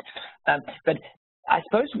 I find. But I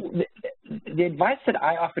suppose the advice that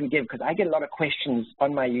I often give, because I get a lot of questions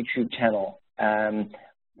on my YouTube channel,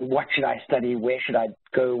 what should I study, where should I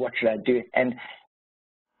go, what should I do? And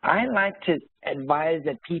I like to advise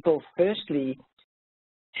that people firstly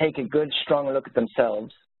take a good, strong look at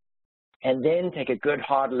themselves, and then take a good,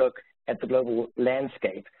 hard look at the global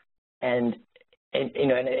landscape. And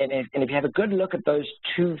if you have a good look at those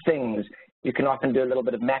two things, you can often do a little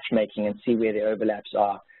bit of matchmaking and see where the overlaps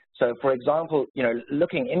are. So, for example,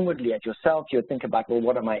 looking inwardly at yourself, you'd think about, well,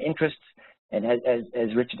 what are my interests? And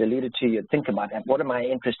as Richard alluded to, you'd think about what am I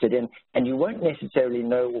interested in? And you won't necessarily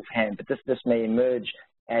know offhand, but this may emerge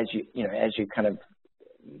as you kind of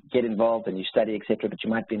get involved and you study, etc. But you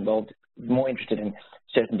might be more interested in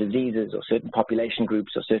certain diseases or certain population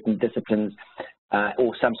groups or certain disciplines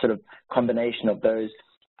or some sort of combination of those.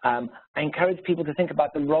 I encourage people to think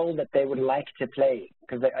about the role that they would like to play,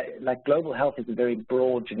 because like global health is a very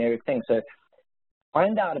broad, generic thing. So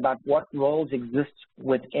find out about what roles exist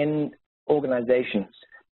within organizations.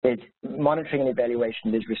 There's monitoring and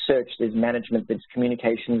evaluation, there's research, there's management, there's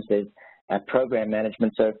communications, there's program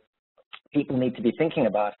management. So people need to be thinking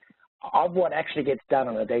about what actually gets done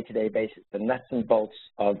on a day-to-day basis, the nuts and bolts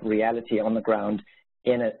of reality on the ground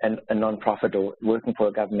in a nonprofit or working for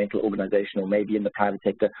a governmental organization or maybe in the private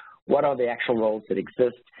sector. What are the actual roles that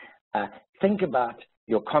exist? Think about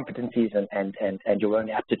your competencies and your own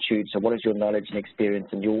aptitude. So what is your knowledge and experience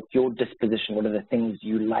and your disposition? What are the things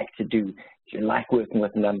you like to do? Do you like working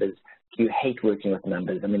with numbers? Do you hate working with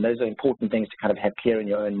numbers? I mean, those are important things to kind of have clear in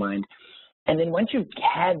your own mind. And then once you've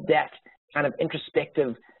had that kind of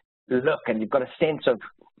introspective look and you've got a sense of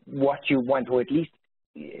what you want, or at least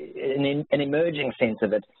an emerging sense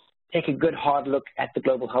of it, take a good hard look at the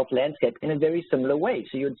global health landscape in a very similar way.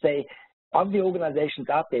 So you would say, of the organizations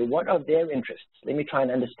out there, what are their interests? Let me try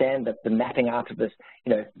and understand the mapping out of this.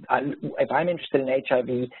 If I'm interested in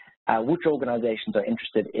HIV, which organizations are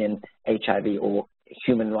interested in HIV or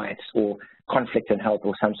human rights or conflict and health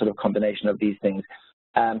or some sort of combination of these things?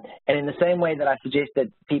 And in the same way that I suggest that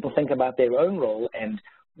people think about their own role and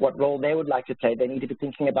what role they would like to play, they need to be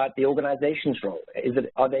thinking about the organization's role.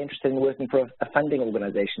 Are they interested in working for a funding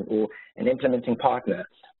organization or an implementing partner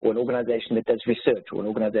or an organization that does research or an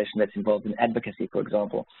organization that's involved in advocacy, for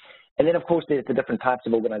example? And then, of course, there's the different types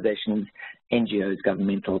of organizations, NGOs,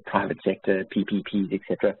 governmental, private sector, PPPs,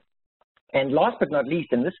 etc. And last but not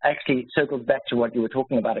least, and this actually circles back to what you were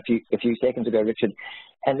talking about a few seconds ago, Richard,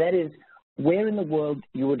 and that is where in the world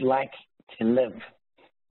you would like to live.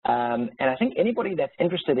 And I think anybody that's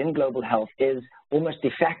interested in global health is almost de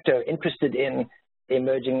facto interested in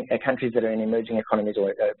emerging countries that are in emerging economies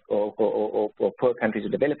or poor countries or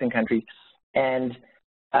developing countries. And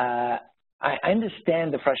I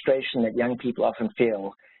understand the frustration that young people often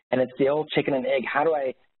feel, and it's the old chicken and egg. How do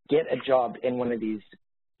I get a job in one of these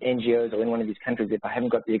NGOs or in one of these countries if I haven't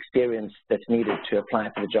got the experience that's needed to apply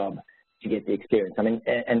for the job to get the experience? I mean,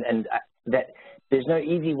 and that there's no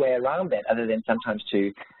easy way around that other than sometimes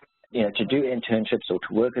to do internships or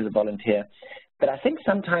to work as a volunteer. But I think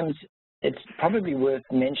sometimes it's probably worth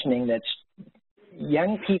mentioning that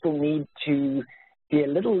young people need to be a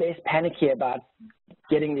little less panicky about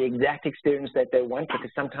getting the exact experience that they want,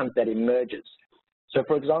 because sometimes that emerges. So,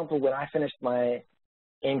 for example, when I finished my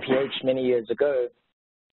MPH many years ago,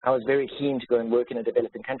 I was very keen to go and work in a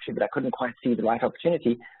developing country, but I couldn't quite see the right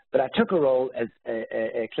opportunity. But I took a role as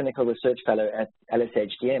a clinical research fellow at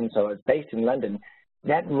LSHDM, so I was based in London.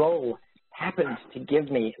 That role happened to give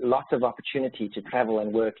me lots of opportunity to travel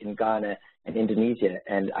and work in Ghana and Indonesia,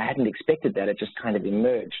 and I hadn't expected that. It just kind of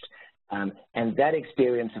emerged. And that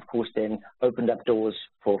experience, of course, then opened up doors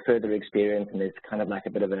for further experience, and there's kind of like a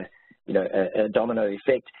bit of a domino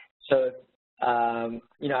effect. So,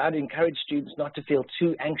 I'd encourage students not to feel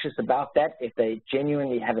too anxious about that if they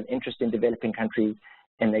genuinely have an interest in developing countries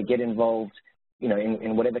and they get involved,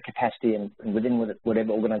 in whatever capacity and within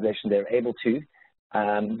whatever organization they're able to.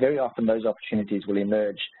 Very often those opportunities will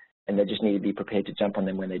emerge, and they just need to be prepared to jump on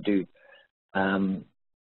them when they do.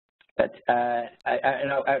 But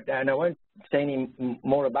I won't say any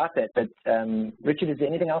more about that, but Richard, is there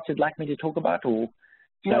anything else you'd like me to talk about, or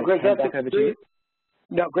no, Greg, hand back over to you?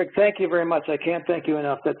 No, Greg, thank you very much. I can't thank you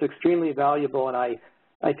enough. That's extremely valuable, and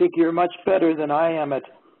I think you're much better than I am at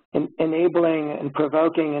enabling and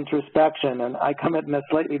provoking introspection, and I come at it in a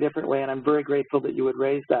slightly different way, and I'm very grateful that you would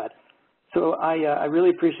raise that. So I really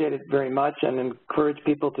appreciate it very much and encourage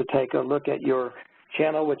people to take a look at your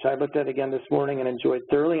channel, which I looked at again this morning and enjoyed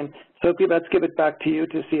thoroughly. And Sophie, let's give it back to you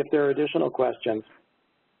to see if there are additional questions.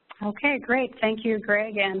 Okay, great. Thank you,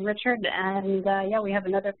 Greg and Richard. And yeah, we have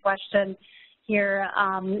another question here.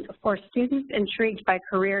 For students intrigued by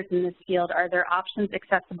careers in this field, are there options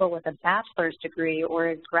accessible with a bachelor's degree, or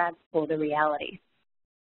is grad school the reality?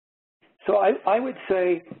 So I would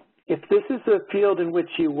say, if this is a field in which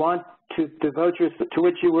you want to devote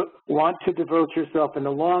yourself in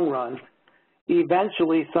the long run,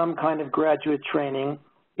 eventually some kind of graduate training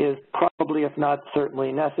is probably, if not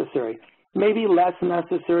certainly, necessary. Maybe less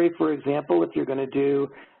necessary, for example, if you're going to do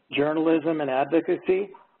journalism and advocacy.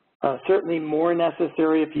 Certainly more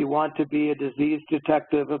necessary if you want to be a disease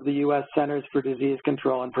detective of the U.S. Centers for Disease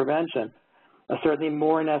Control and Prevention. Certainly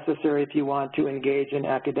more necessary if you want to engage in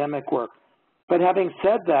academic work. But having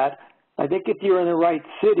said that, I think if you're in the right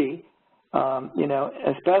city,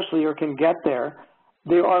 especially, or can get there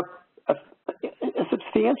are a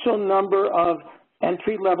substantial number of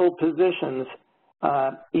entry-level positions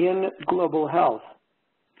in global health,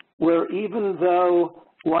 where even though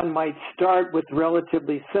one might start with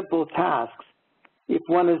relatively simple tasks, if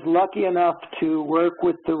one is lucky enough to work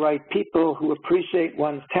with the right people who appreciate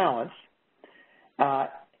one's talents,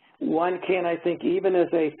 one can, I think, even as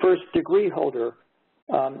a first degree holder,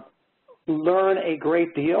 learn a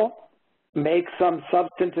great deal, make some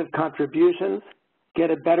substantive contributions,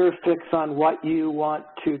 get a better fix on what you want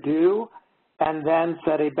to do, and then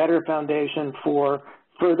set a better foundation for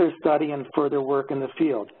further study and further work in the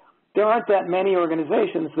field. There aren't that many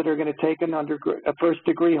organizations that are going to take a first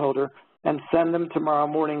degree holder and send them tomorrow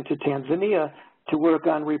morning to Tanzania to work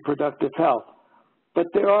on reproductive health. But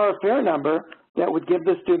there are a fair number that would give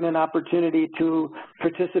the student an opportunity to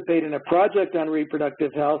participate in a project on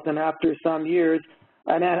reproductive health, and after some years,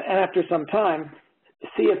 and after some time,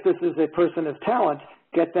 see if this is a person of talent,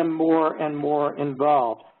 get them more and more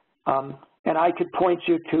involved. And I could point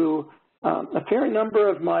you to a fair number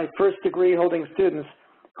of my first degree holding students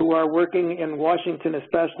who are working in Washington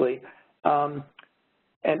especially,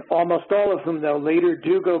 and almost all of whom, though, later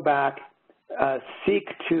do go back, seek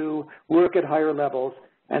to work at higher levels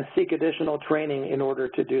and seek additional training in order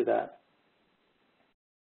to do that.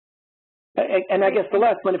 And I guess the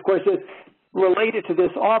last one, of course, is related to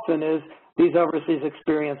this often is these overseas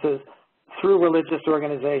experiences through religious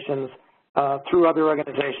organizations, through other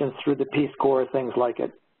organizations, through the Peace Corps, things like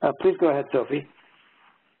it. Please go ahead, Sophie.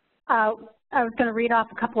 I was going to read off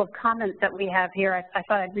a couple of comments that we have here. I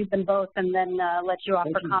thought I'd read them both and then let you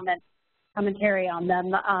offer commentary on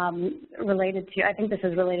them related to, I think this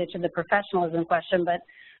is related to the professionalism question, but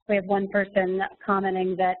We have one person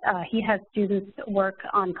commenting that he has students work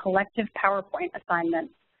on collective PowerPoint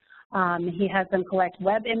assignments. He has them collect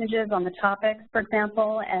web images on the topics, for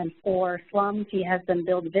example, and for slums, he has them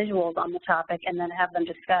build visuals on the topic and then have them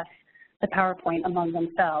discuss the PowerPoint among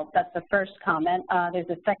themselves. That's the first comment. There's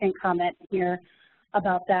a second comment here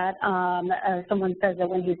about that. Someone says that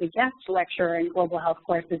when he's a guest lecturer in global health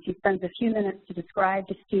courses, he spends a few minutes to describe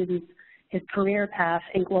to students his career path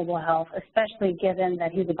in global health, especially given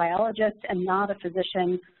that he's a biologist and not a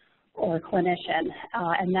physician or clinician,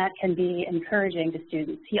 and that can be encouraging to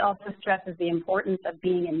students. He also stresses the importance of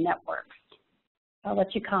being in networks. I'll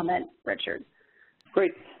let you comment, Richard.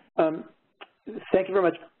 Great. Thank you very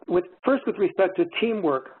much. First, with respect to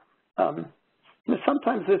teamwork,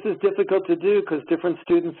 sometimes this is difficult to do because different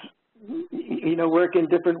students, work in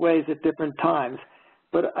different ways at different times.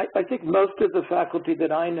 But I think most of the faculty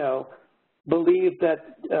that I know believe that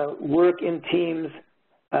work in teams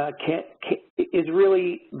is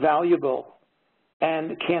really valuable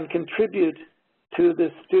and can contribute to the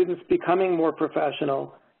students becoming more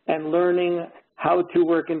professional and learning how to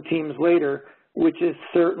work in teams later, which is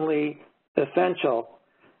certainly essential.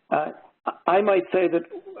 I might say that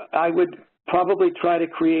I would probably try to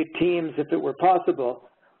create teams, if it were possible,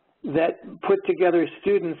 that put together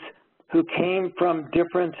students who came from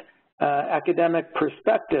different academic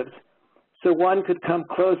perspectives, so one could come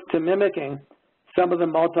close to mimicking some of the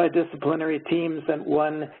multidisciplinary teams that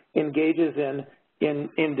one engages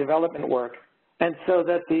in development work, and so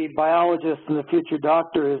that the biologists and the future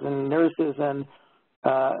doctors and nurses and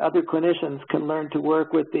other clinicians can learn to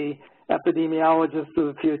work with the epidemiologists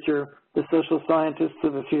of the future, the social scientists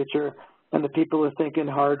of the future, and the people who think in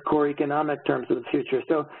hardcore economic terms of the future.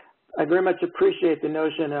 So I very much appreciate the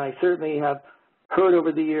notion, and I certainly have heard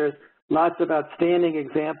over the years lots of outstanding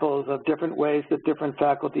examples of different ways that different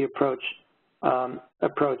faculty approach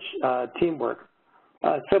teamwork.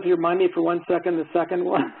 So if you remind me for 1 second, the second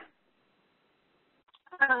one?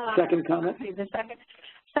 Second comment? The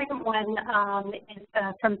second one is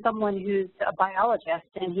from someone who's a biologist,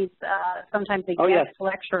 and he's sometimes a guest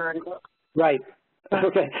lecturer. Right.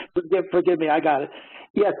 Okay. Forgive me. I got it.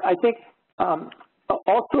 Yes, I think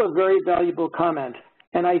also a very valuable comment.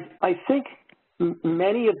 And I think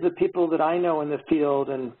many of the people that I know in the field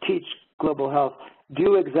and teach global health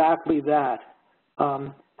do exactly that.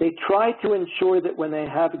 They try to ensure that when they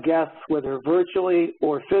have guests, whether virtually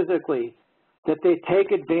or physically, that they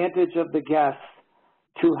take advantage of the guests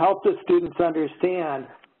to help the students understand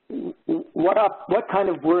what kind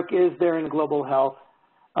of work is there in global health,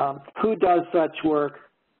 who does such work,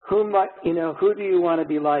 who do you want to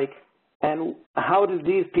be like, and how do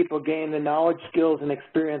these people gain the knowledge, skills, and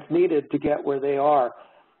experience needed to get where they are.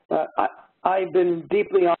 I've been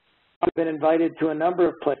deeply honored. I've been invited to a number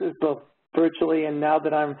of places, both virtually, and now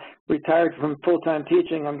that I'm retired from full-time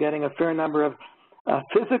teaching, I'm getting a fair number of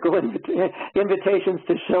physical invitations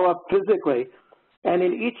to show up physically. And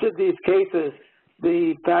in each of these cases,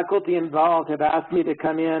 the faculty involved have asked me to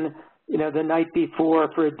come in, the night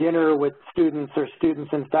before for a dinner with students or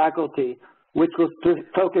students and faculty, which will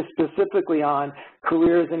focus specifically on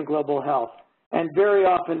careers in global health. And very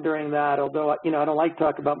often during that, although I don't like to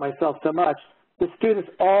talk about myself so much, the students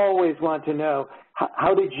always want to know,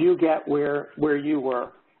 how did you get where you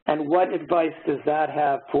were? And what advice does that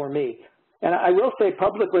have for me? And I will say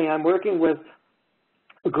publicly, I'm working with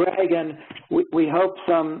Greg, and we hope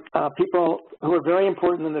some people who are very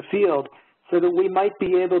important in the field, so that we might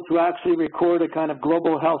be able to actually record a kind of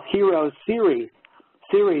global health heroes series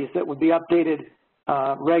that would be updated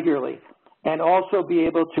regularly, and also be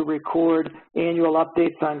able to record annual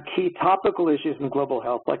updates on key topical issues in global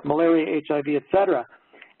health, like malaria, HIV, et cetera.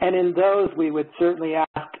 And in those, we would certainly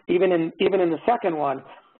ask, even in the second one,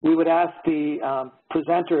 we would ask the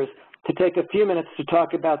presenters to take a few minutes to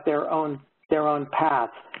talk about their own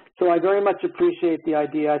paths. So I very much appreciate the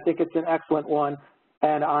idea. I think it's an excellent one,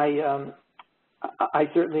 and I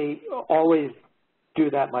certainly always do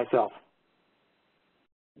that myself.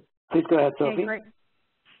 Please go ahead, Sophie. Okay,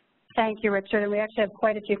 thank you, Richard. And we actually have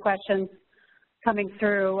quite a few questions coming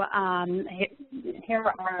through. Here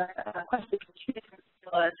are questions from two different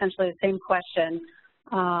people, essentially the same question.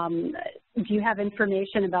 Do you have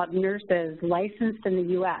information about nurses licensed in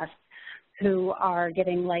the U.S. who are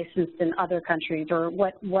getting licensed in other countries, or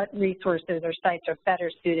what resources or sites are better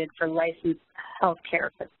suited for licensed healthcare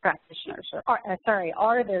practitioners?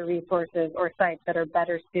 Are there resources or sites that are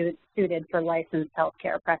better suited for licensed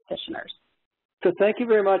healthcare practitioners? So thank you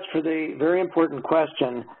very much for the very important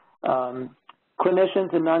question.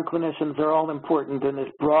 Clinicians and non-clinicians are all important in this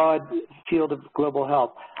broad field of global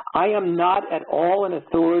health. I am not at all an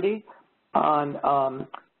authority on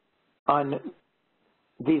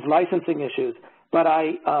these licensing issues. But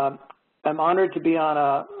I am honored to be on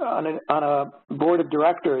a board of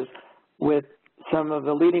directors with some of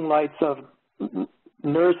the leading lights of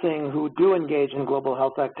nursing who do engage in global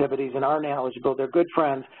health activities and are knowledgeable. They're good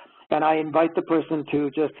friends. And I invite the person to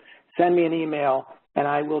just send me an email, and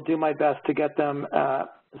I will do my best to get them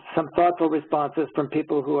some thoughtful responses from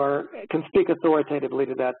people who can speak authoritatively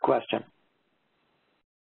to that question.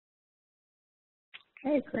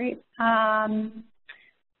 Okay, great.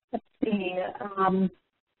 Let's see.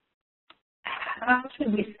 How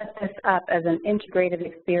should we set this up as an integrated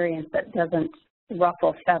experience that doesn't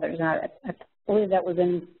ruffle feathers? Now, I believe that was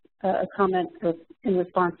in a comment in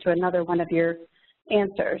response to another one of your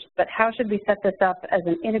answers, but how should we set this up as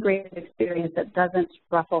an integrated experience that doesn't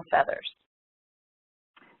ruffle feathers?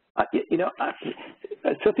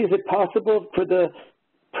 Sophie, is it possible for the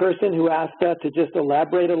person who asked that to just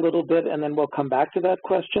elaborate a little bit, and then we'll come back to that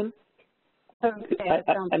question? Okay,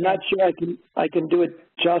 I'm not sure I can do it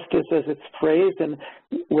justice as it's phrased, and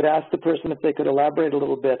would ask the person if they could elaborate a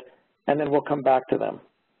little bit, and then we'll come back to them.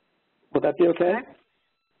 Would that be okay?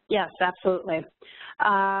 Yes, absolutely.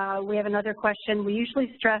 We have another question. We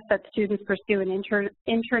usually stress that students pursue an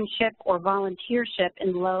internship or volunteership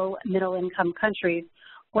in low, middle-income countries.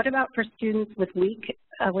 What about for students with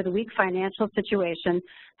a weak financial situation?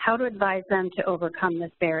 How to advise them to overcome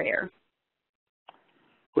this barrier?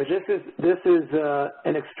 Well, this is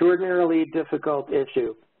an extraordinarily difficult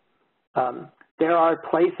issue. There are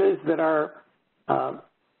places that are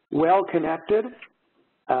well-connected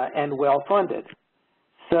and well-funded.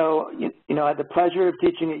 So, I had the pleasure of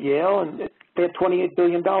teaching at Yale, and they had $28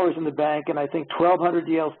 billion in the bank, and I think 1,200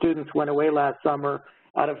 Yale students went away last summer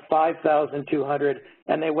out of 5,200,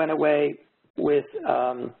 and they went away with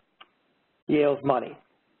Yale's money.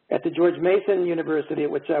 At the George Mason University, at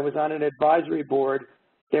which I was on an advisory board,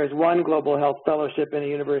 there's one global health fellowship in a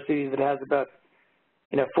university that has about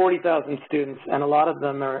 40,000 students, and a lot of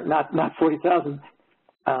them are not 40,000,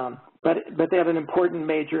 but they have an important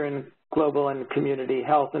major in global and community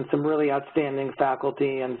health and some really outstanding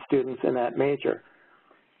faculty and students in that major.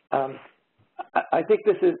 I think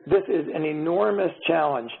this is an enormous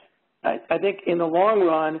challenge. I think in the long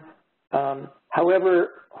run, however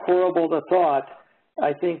horrible the thought,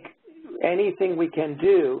 I think anything we can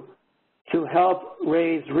do to help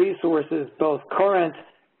raise resources, both current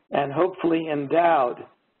and hopefully endowed,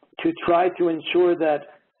 to try to ensure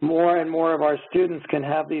that more and more of our students can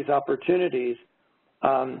have these opportunities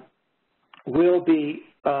will be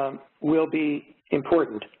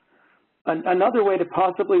important. Another way to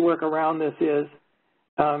possibly work around this is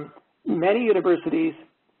many universities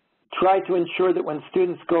try to ensure that when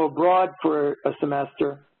students go abroad for a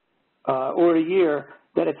semester or a year,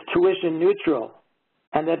 that it's tuition neutral,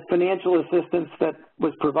 and that financial assistance that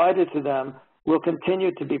was provided to them will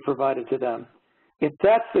continue to be provided to them. If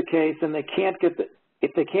that's the case, and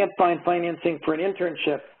if they can't find financing for an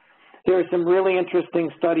internship, there are some really interesting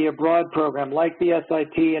study abroad programs like the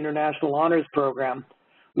SIT International Honors Program,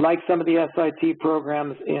 like some of the SIT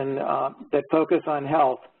programs that focus on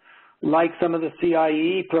health, like some of the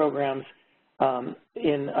CIE programs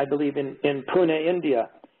I believe in Pune, India,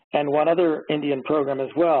 and one other Indian program as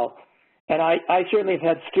well. And I certainly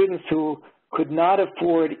have had students who could not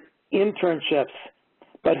afford internships,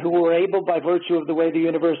 but who were able, by virtue of the way the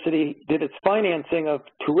university did its financing of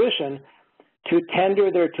tuition, to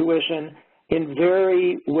tender their tuition in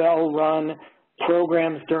very well-run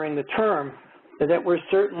programs during the term that were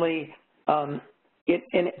certainly,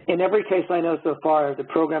 in every case I know so far, the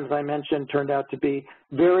programs I mentioned turned out to be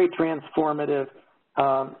very transformative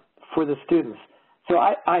for the students. So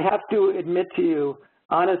I have to admit to you,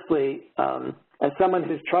 honestly, as someone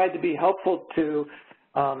who's tried to be helpful to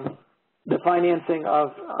the financing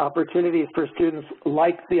of opportunities for students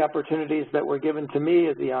like the opportunities that were given to me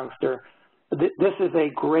as a youngster, this is a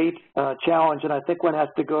great challenge, and I think one has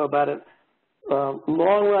to go about it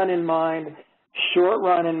long run in mind, short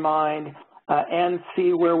run in mind, and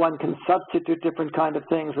see where one can substitute different kind of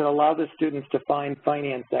things that allow the students to find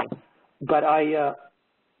financing. But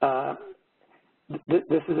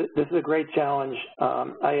this is a great challenge,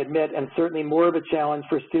 I admit, and certainly more of a challenge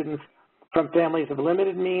for students from families of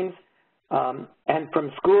limited means and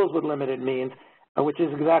from schools with limited means, which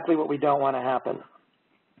is exactly what we don't want to happen.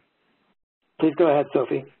 Please go ahead,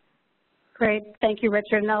 Sophie. Great. Thank you,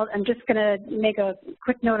 Richard. And I'm just going to make a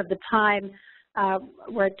quick note of the time.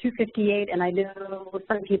 We're at 2:58, and I know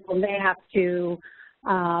some people may have to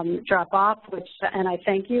drop off, and I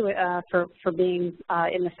thank you for being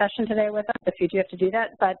in the session today with us, if you do have to do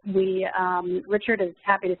that. But Richard is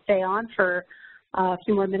happy to stay on for a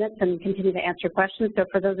few more minutes and continue to answer questions. So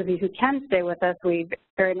for those of you who can stay with us, we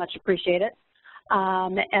very much appreciate it.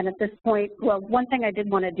 And at this point, well, one thing I did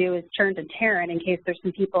want to do is turn to Taryn in case there's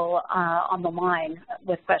some people on the line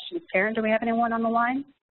with questions. Taryn, do we have anyone on the line?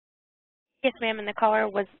 Yes, ma'am, and the caller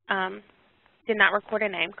was did not record a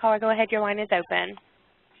name. Caller, go ahead. Your line is open.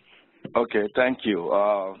 Okay, thank you.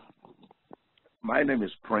 My name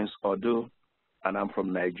is Prince Odu, and I'm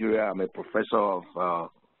from Nigeria. I'm a professor of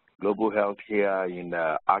global health here in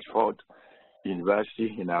Ashford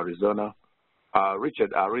University in Arizona.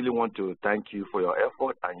 Richard, I really want to thank you for your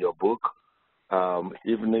effort and your book.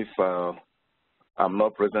 Even if I'm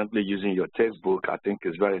not presently using your textbook, I think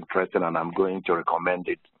it's very interesting, and I'm going to recommend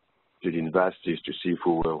it to the universities to see if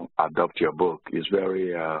we will adopt your book. It's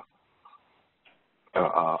very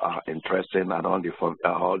interesting, and all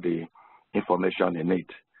the information in it.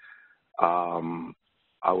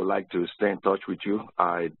 I would like to stay in touch with you.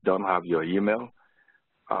 I don't have your email.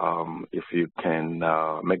 If you can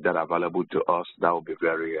make that available to us, that would be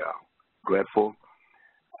very grateful.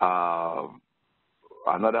 Another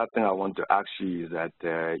thing I want to ask you is that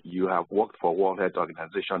you have worked for World Health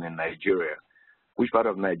Organization in Nigeria. Which part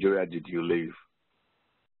of Nigeria did you live?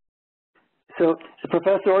 So,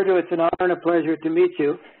 Professor Ordu, it's an honor and a pleasure to meet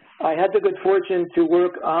you. I had the good fortune to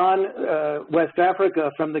work on West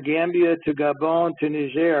Africa from the Gambia to Gabon to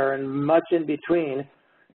Niger and much in between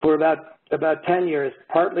for about 10 years,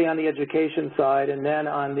 partly on the education side and then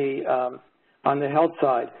on the health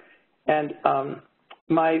side. And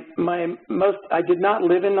I did not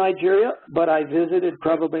live in Nigeria, but I visited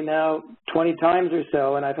probably now 20 times or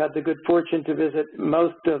so, and I've had the good fortune to visit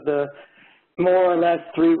most of the more or less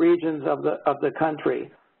 3 regions of the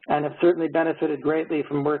country, and have certainly benefited greatly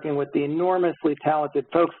from working with the enormously talented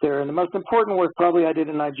folks there. And the most important work probably I did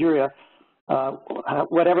in Nigeria,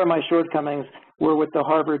 whatever my shortcomings, were with the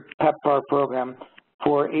Harvard PEPFAR program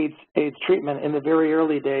for AIDS treatment in the very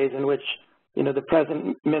early days, in which the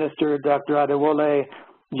present minister, Dr. Adewole,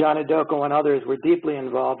 John Idoko, and others were deeply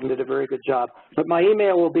involved and did a very good job. But my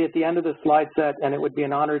email will be at the end of the slide set, and it would be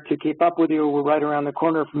an honor to keep up with you. We're right around the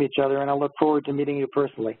corner from each other, and I look forward to meeting you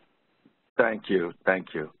personally. Thank you.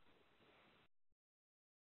 Thank you.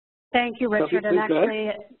 Thank you, Richard. And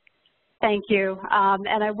actually, thank you.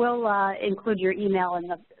 And I will include your email in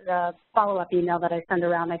the follow-up email that I send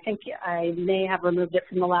around. I think I may have removed it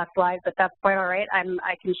from the last slide, but that's quite all right.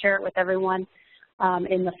 I can share it with everyone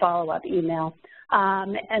in the follow-up email.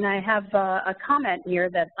 And I have a comment here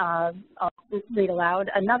that I'll read aloud.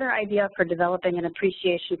 Another idea for developing an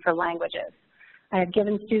appreciation for languages. I have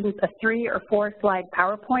given students a 3 or 4 slide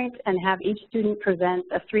PowerPoint and have each student present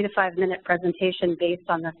a 3 to 5 minute presentation based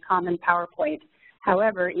on this common PowerPoint.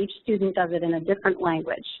 However, each student does it in a different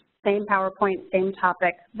language. Same PowerPoint, same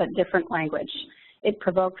topic, but different language. It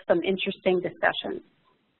provokes some interesting discussions.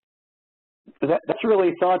 That's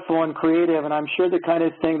really thoughtful and creative, and I'm sure the kind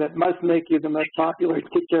of thing that must make you the most popular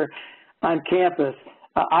teacher on campus.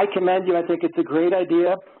 I commend you. I think it's a great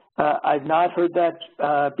idea. I've not heard that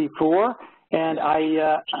before, and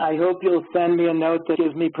I hope you'll send me a note that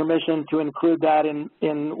gives me permission to include that in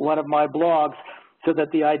one of my blogs, so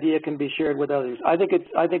that the idea can be shared with others. I think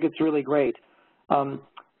it's really great.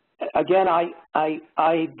 Again,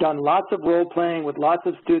 I've done lots of role playing with lots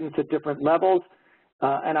of students at different levels,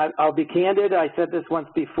 and I'll be candid. I said this once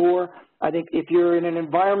before. I think if you're in an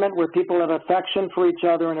environment where people have affection for each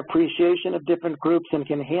other and appreciation of different groups and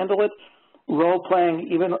can handle it, role playing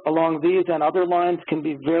even along these and other lines can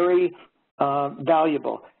be very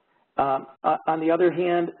valuable. On the other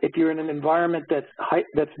hand, if you're in an environment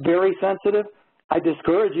that's very sensitive, I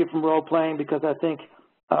discourage you from role playing, because I think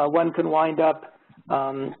one can wind up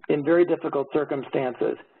in very difficult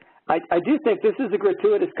circumstances. I do think this is a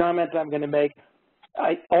gratuitous comment I'm going to make.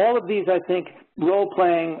 All of these, I think, role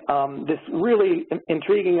playing, this really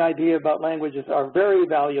intriguing idea about languages are very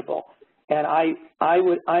valuable. And I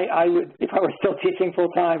would, if I were still teaching full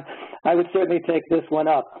time, I would certainly take this one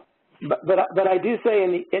up. But I do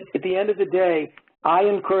say at the end of the day, I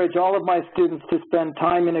encourage all of my students to spend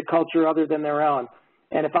time in a culture other than their own.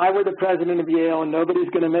 And if I were the president of Yale, and nobody's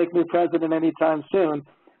going to make me president anytime soon,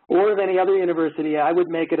 or of any other university, I would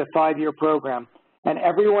make it a 5-year program. And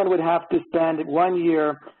everyone would have to spend 1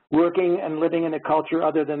 year working and living in a culture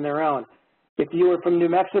other than their own. If you were from New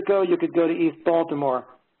Mexico, you could go to East Baltimore.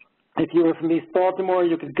 If you were from East Baltimore,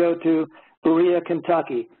 you could go to Berea,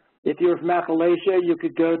 Kentucky. If you were from Appalachia, you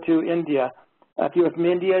could go to India. If you were from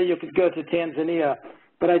India, you could go to Tanzania.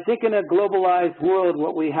 But I think in a globalized world,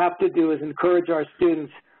 what we have to do is encourage our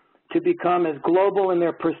students to become as global in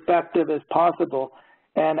their perspective as possible.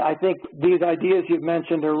 And I think these ideas you've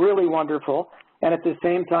mentioned are really wonderful. And at the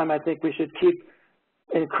same time, I think we should keep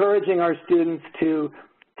encouraging our students to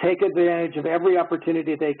take advantage of every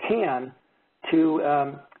opportunity they can to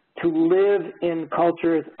live in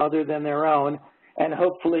cultures other than their own, and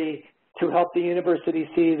hopefully to help the university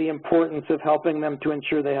see the importance of helping them to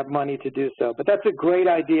ensure they have money to do so. But that's a great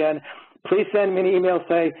idea, and please send me an email,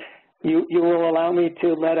 say you will allow me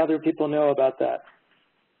to let other people know about that.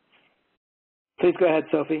 Please go ahead,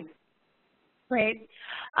 Sophie. Great.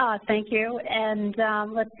 Thank you. And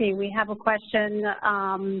let's see, we have a question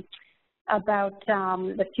about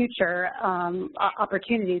the future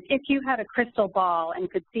opportunities. If you had a crystal ball and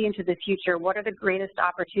could see into the future, what are the greatest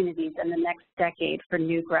opportunities in the next decade for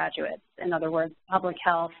new graduates? In other words, public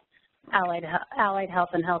health, allied health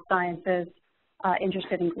and health sciences,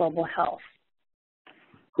 interested in global health.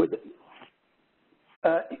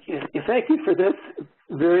 Thank you for this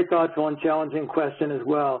very thoughtful and challenging question as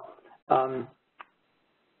well.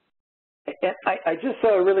 I just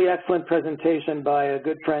saw a really excellent presentation by a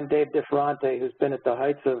good friend, Dave DeFerrante, who's been at the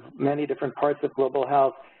heights of many different parts of global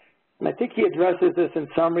health. And I think he addresses this in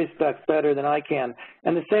some respects better than I can.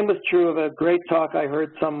 And the same was true of a great talk I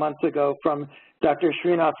heard some months ago from Dr.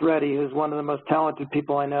 Srinath Reddy, who's one of the most talented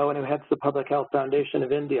people I know and who heads the Public Health Foundation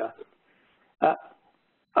of India.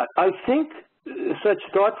 I think such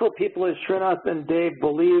thoughtful people as Srinath and Dave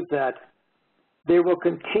believe that there will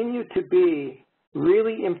continue to be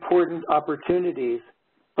really important opportunities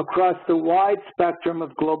across the wide spectrum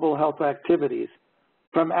of global health activities,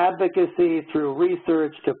 from advocacy through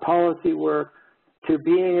research to policy work to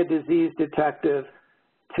being a disease detective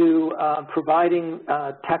to providing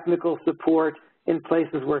technical support in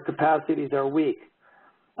places where capacities are weak,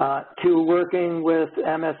 to working with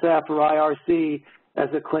MSF or IRC as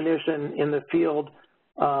a clinician in the field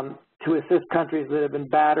to assist countries that have been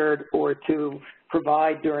battered or to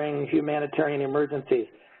provide during humanitarian emergencies.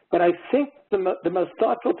 But I think the most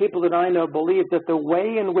thoughtful people that I know believe that the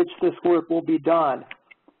way in which this work will be done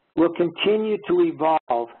will continue to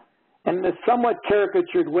evolve. And in a somewhat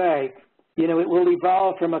caricatured way, you know, it will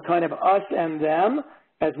evolve from a kind of us and them,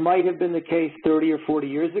 as might have been the case 30 or 40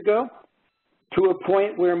 years ago, to a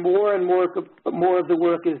point where more and more of the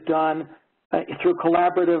work is done through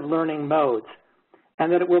collaborative learning modes.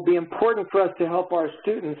 And that it will be important for us to help our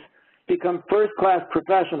students become first-class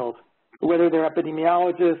professionals, whether they're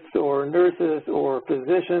epidemiologists or nurses or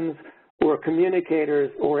physicians or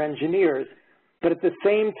communicators or engineers, but at the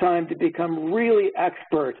same time to become really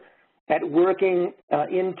expert at working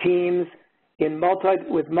in teams, with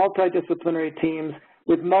multidisciplinary teams,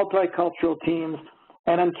 with multicultural teams,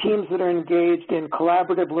 and on teams that are engaged in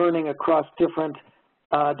collaborative learning across different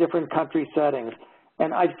country settings.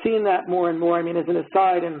 And I've seen that more and more. I mean, as an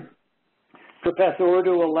aside, and Professor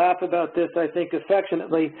Urdu will laugh about this, I think,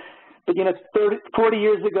 affectionately, but, you know, 40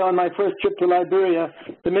 years ago on my first trip to Liberia,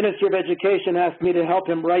 the Minister of Education asked me to help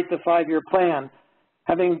him write the 5-year plan.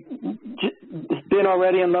 Having been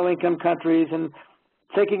already in low-income countries and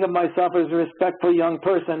thinking of myself as a respectful young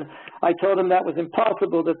person, I told him that was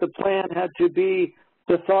impossible, that the plan had to be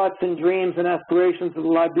the thoughts and dreams and aspirations of the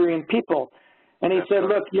Liberian people. And he said,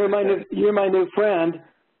 look, you're my new friend,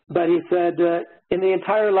 but he said, in the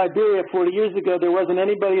entire Liberia 40 years ago, there wasn't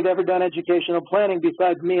anybody that ever done educational planning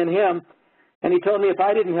besides me and him. And he told me if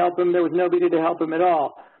I didn't help him, there was nobody to help him at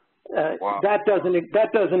all. Wow. That doesn't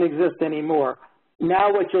exist anymore.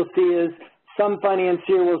 Now what you'll see is some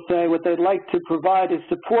financier will say what they'd like to provide is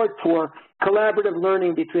support for collaborative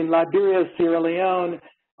learning between Liberia, Sierra Leone,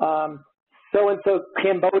 so-and-so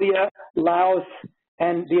Cambodia, Laos,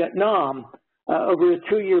 and Vietnam over a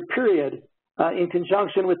 2-year period in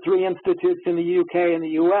conjunction with 3 institutes in the UK and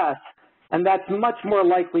the US. And that's much more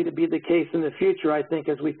likely to be the case in the future, I think,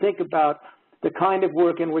 as we think about the kind of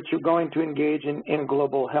work in which you're going to engage in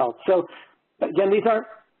global health. So, again, these aren't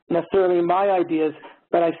necessarily my ideas,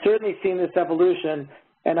 but I've certainly seen this evolution.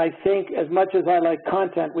 And I think as much as I like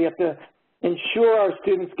content, we have to ensure our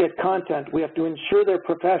students get content. We have to ensure they're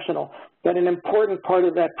professional. But an important part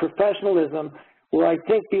of that professionalism will, I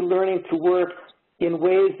think, be learning to work in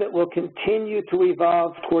ways that will continue to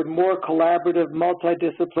evolve toward more collaborative,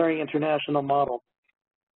 multidisciplinary international models.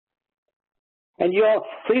 And you all,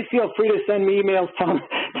 please feel free to send me emails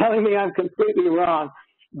telling me I'm completely wrong.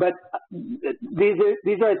 But these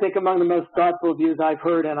are, I think, among the most thoughtful views I've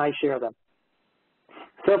heard, and I share them.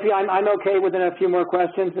 Sophie, I'm okay within a few more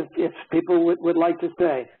questions if people would like to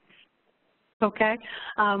stay. Okay.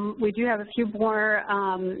 We do have a few more.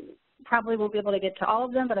 Probably won't be able to get to all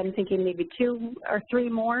of them, but I'm thinking maybe 2 or 3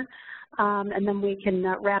 more, and then we can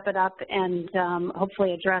wrap it up and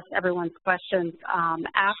hopefully address everyone's questions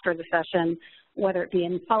after the session, whether it be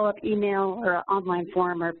in follow-up email or online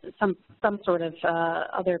form or some sort of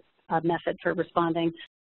other method for responding.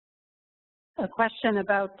 A question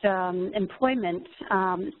about employment.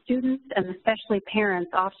 Students and especially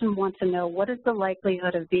parents often want to know what is the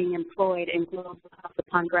likelihood of being employed in global health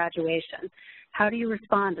upon graduation. How do you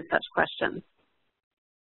respond to such questions?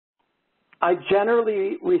 I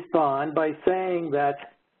generally respond by saying that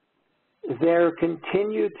there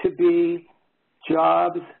continue to be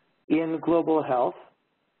jobs in global health,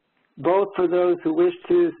 both for those who wish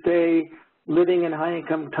to stay living in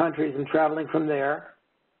high-income countries and traveling from there,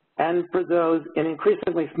 and for those in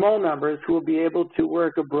increasingly small numbers who will be able to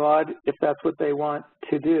work abroad if that's what they want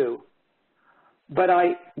to do. But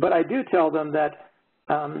I do tell them that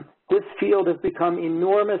this field has become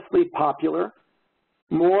enormously popular.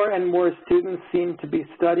 More and more students seem to be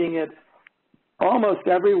studying it almost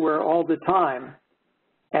everywhere all the time.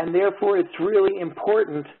 And therefore, it's really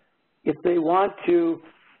important, if they want to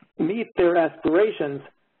meet their aspirations,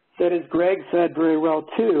 that, as Greg said very well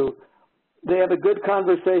too, they have a good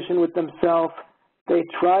conversation with themselves, they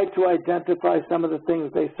try to identify some of the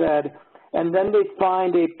things they said, and then they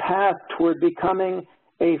find a path toward becoming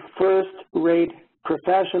a first-rate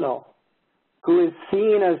professional who is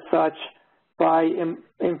seen as such by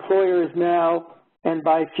employers now and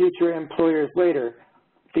by future employers later.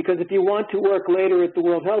 Because if you want to work later at the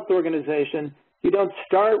World Health Organization, you don't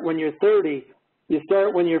start when you're 30, you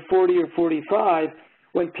start when you're 40 or 45,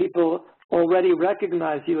 when people already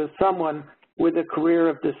recognize you as someone with a career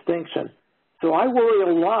of distinction. So I worry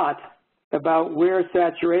a lot about where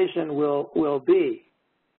saturation will be.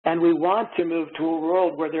 And we want to move to a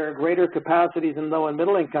world where there are greater capacities in low and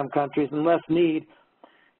middle income countries and less need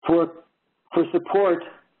for support,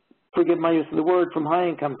 forgive my use of the word, from high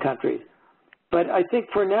income countries. But I think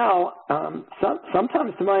for now,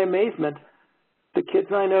 sometimes to my amazement, the kids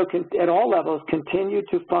I know at all levels continue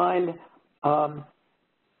to find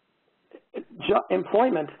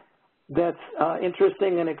employment that's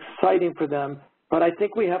interesting and exciting for them. But I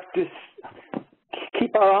think we have to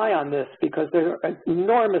keep our eye on this because there are an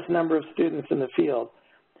enormous number of students in the field.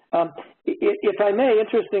 If I may,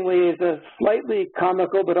 interestingly, as a slightly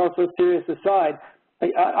comical but also serious aside,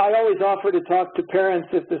 I always offer to talk to parents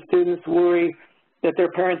if the students worry that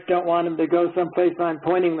their parents don't want them to go someplace I'm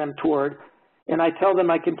pointing them toward. And I tell them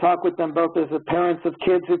I can talk with them both as the parents of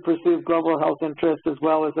kids who pursue global health interests as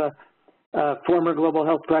well as a former global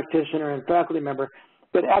health practitioner and faculty member.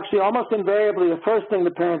 But actually, almost invariably, the first thing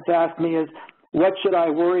the parents ask me is, what should I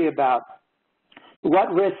worry about?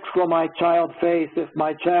 What risks will my child face if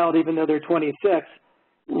my child, even though they're 26,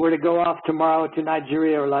 were to go off tomorrow to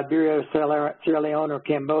Nigeria or Liberia or Sierra Leone or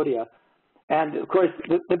Cambodia? And of course,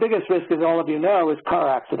 the biggest risk, as all of you know, is car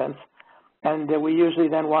accidents. And we usually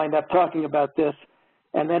then wind up talking about this.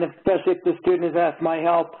 And then especially if the student has asked my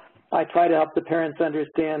help, I try to help the parents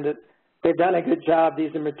understand that they've done a good job.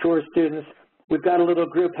 These are mature students. We've got a little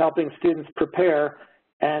group helping students prepare,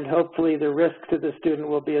 and hopefully the risk to the student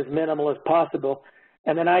will be as minimal as possible.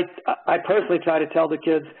 And then I personally try to tell the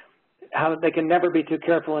kids how they can never be too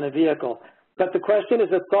careful in a vehicle. But the question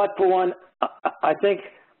is a thoughtful one. I think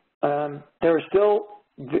there are still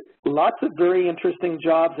lots of very interesting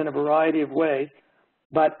jobs in a variety of ways,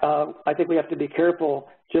 but I think we have to be careful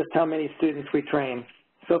just how many students we train.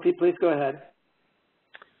 Sophie, please go ahead.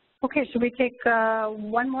 Okay, should we take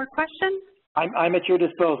one more question? I'm at your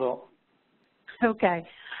disposal. Okay.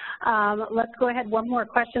 Let's go ahead. One more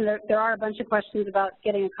question. There are a bunch of questions about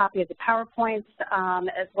getting a copy of the PowerPoints,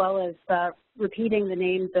 as well as repeating the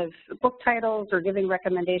names of book titles or giving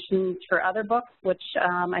recommendations for other books, which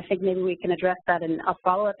I think maybe we can address that in a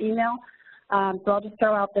follow-up email. So I'll just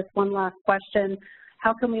throw out this one last question.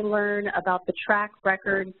 How can we learn about the track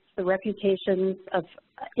records, the reputations of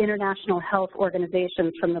international health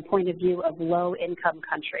organizations from the point of view of low-income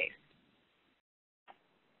countries?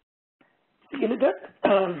 You know,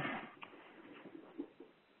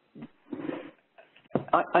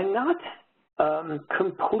 I'm not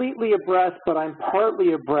completely abreast, but I'm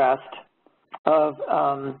partly abreast of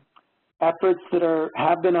efforts that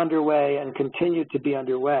have been underway and continue to be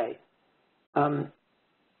underway. And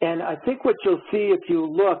I think what you'll see if you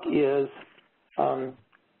look is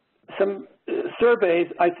some surveys,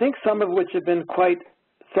 I think some of which have been quite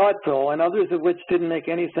thoughtful and others of which didn't make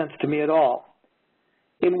any sense to me at all,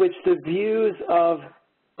 in which the views of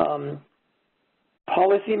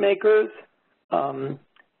policymakers,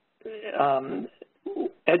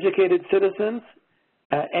 educated citizens,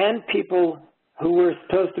 and people who were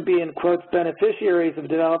supposed to be, in quotes, beneficiaries of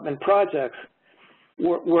development projects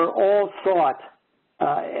were all thought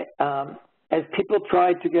as people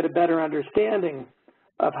tried to get a better understanding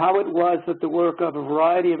of how it was that the work of a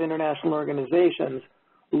variety of international organizations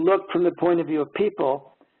looked from the point of view of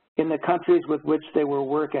people, in the countries with which they were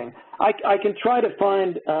working. I can try to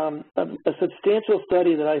find a substantial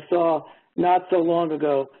study that I saw not so long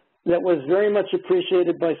ago that was very much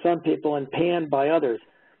appreciated by some people and panned by others.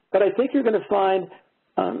 But I think you're going to find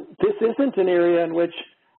this isn't an area in which,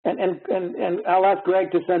 and I'll ask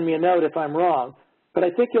Greg to send me a note if I'm wrong, but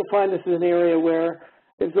I think you'll find this is an area where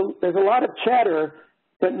there's a lot of chatter,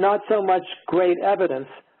 but not so much great evidence.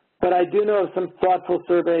 But I do know of some thoughtful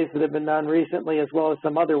surveys that have been done recently, as well as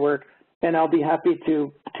some other work, and I'll be happy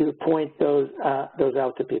to point those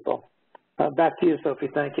out to people. Back to you, Sophie.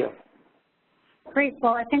 Thank you. Great.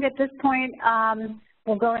 Well, I think at this point,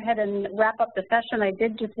 we'll go ahead and wrap up the session. I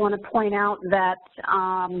did just want to point out that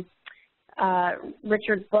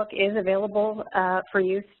Richard's book is available for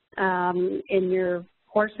use in your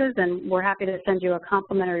courses, and we're happy to send you a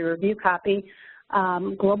complimentary review copy.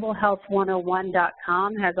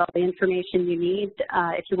 globalhealth101.com has all the information you need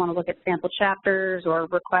if you want to look at sample chapters or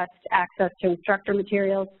request access to instructor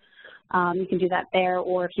materials. You can do that there,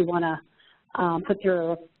 or if you want to put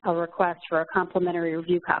through a request for a complimentary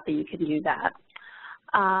review copy, you can do that.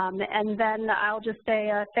 And then I'll just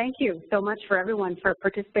say thank you so much for everyone for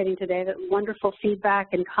participating today. That wonderful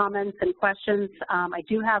feedback and comments and questions. I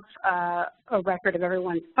do have a record of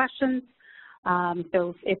everyone's questions.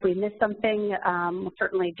 So if we miss something, we'll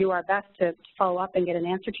certainly do our best to follow up and get an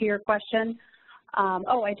answer to your question.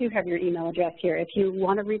 Oh, I do have your email address here. If you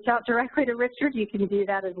want to reach out directly to Richard, you can do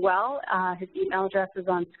that as well. His email address is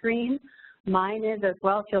on screen. Mine is as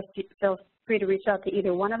well. Feel free to reach out to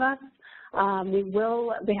either one of us.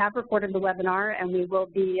 We have recorded the webinar, and we will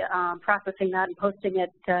be processing that and posting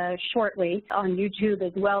it shortly on YouTube,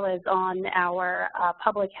 as well as on our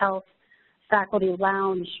Public Health Faculty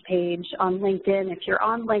Lounge page on LinkedIn. If you're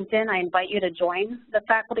on LinkedIn, I invite you to join the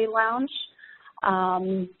Faculty Lounge.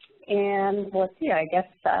 And let's see, I guess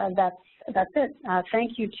that's it.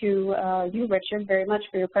 Thank you to you, Richard, very much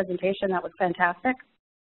for your presentation. That was fantastic.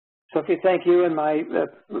 Sophie, thank you, and my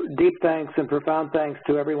deep thanks and profound thanks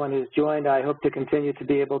to everyone who's joined. I hope to continue to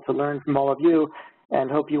be able to learn from all of you, and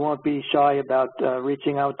hope you won't be shy about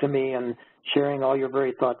reaching out to me and sharing all your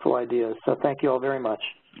very thoughtful ideas. So thank you all very much.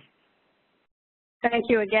 Thank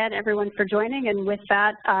you again, everyone, for joining. And with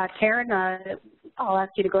that, Karen, I'll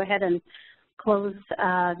ask you to go ahead and close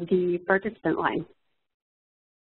the participant line.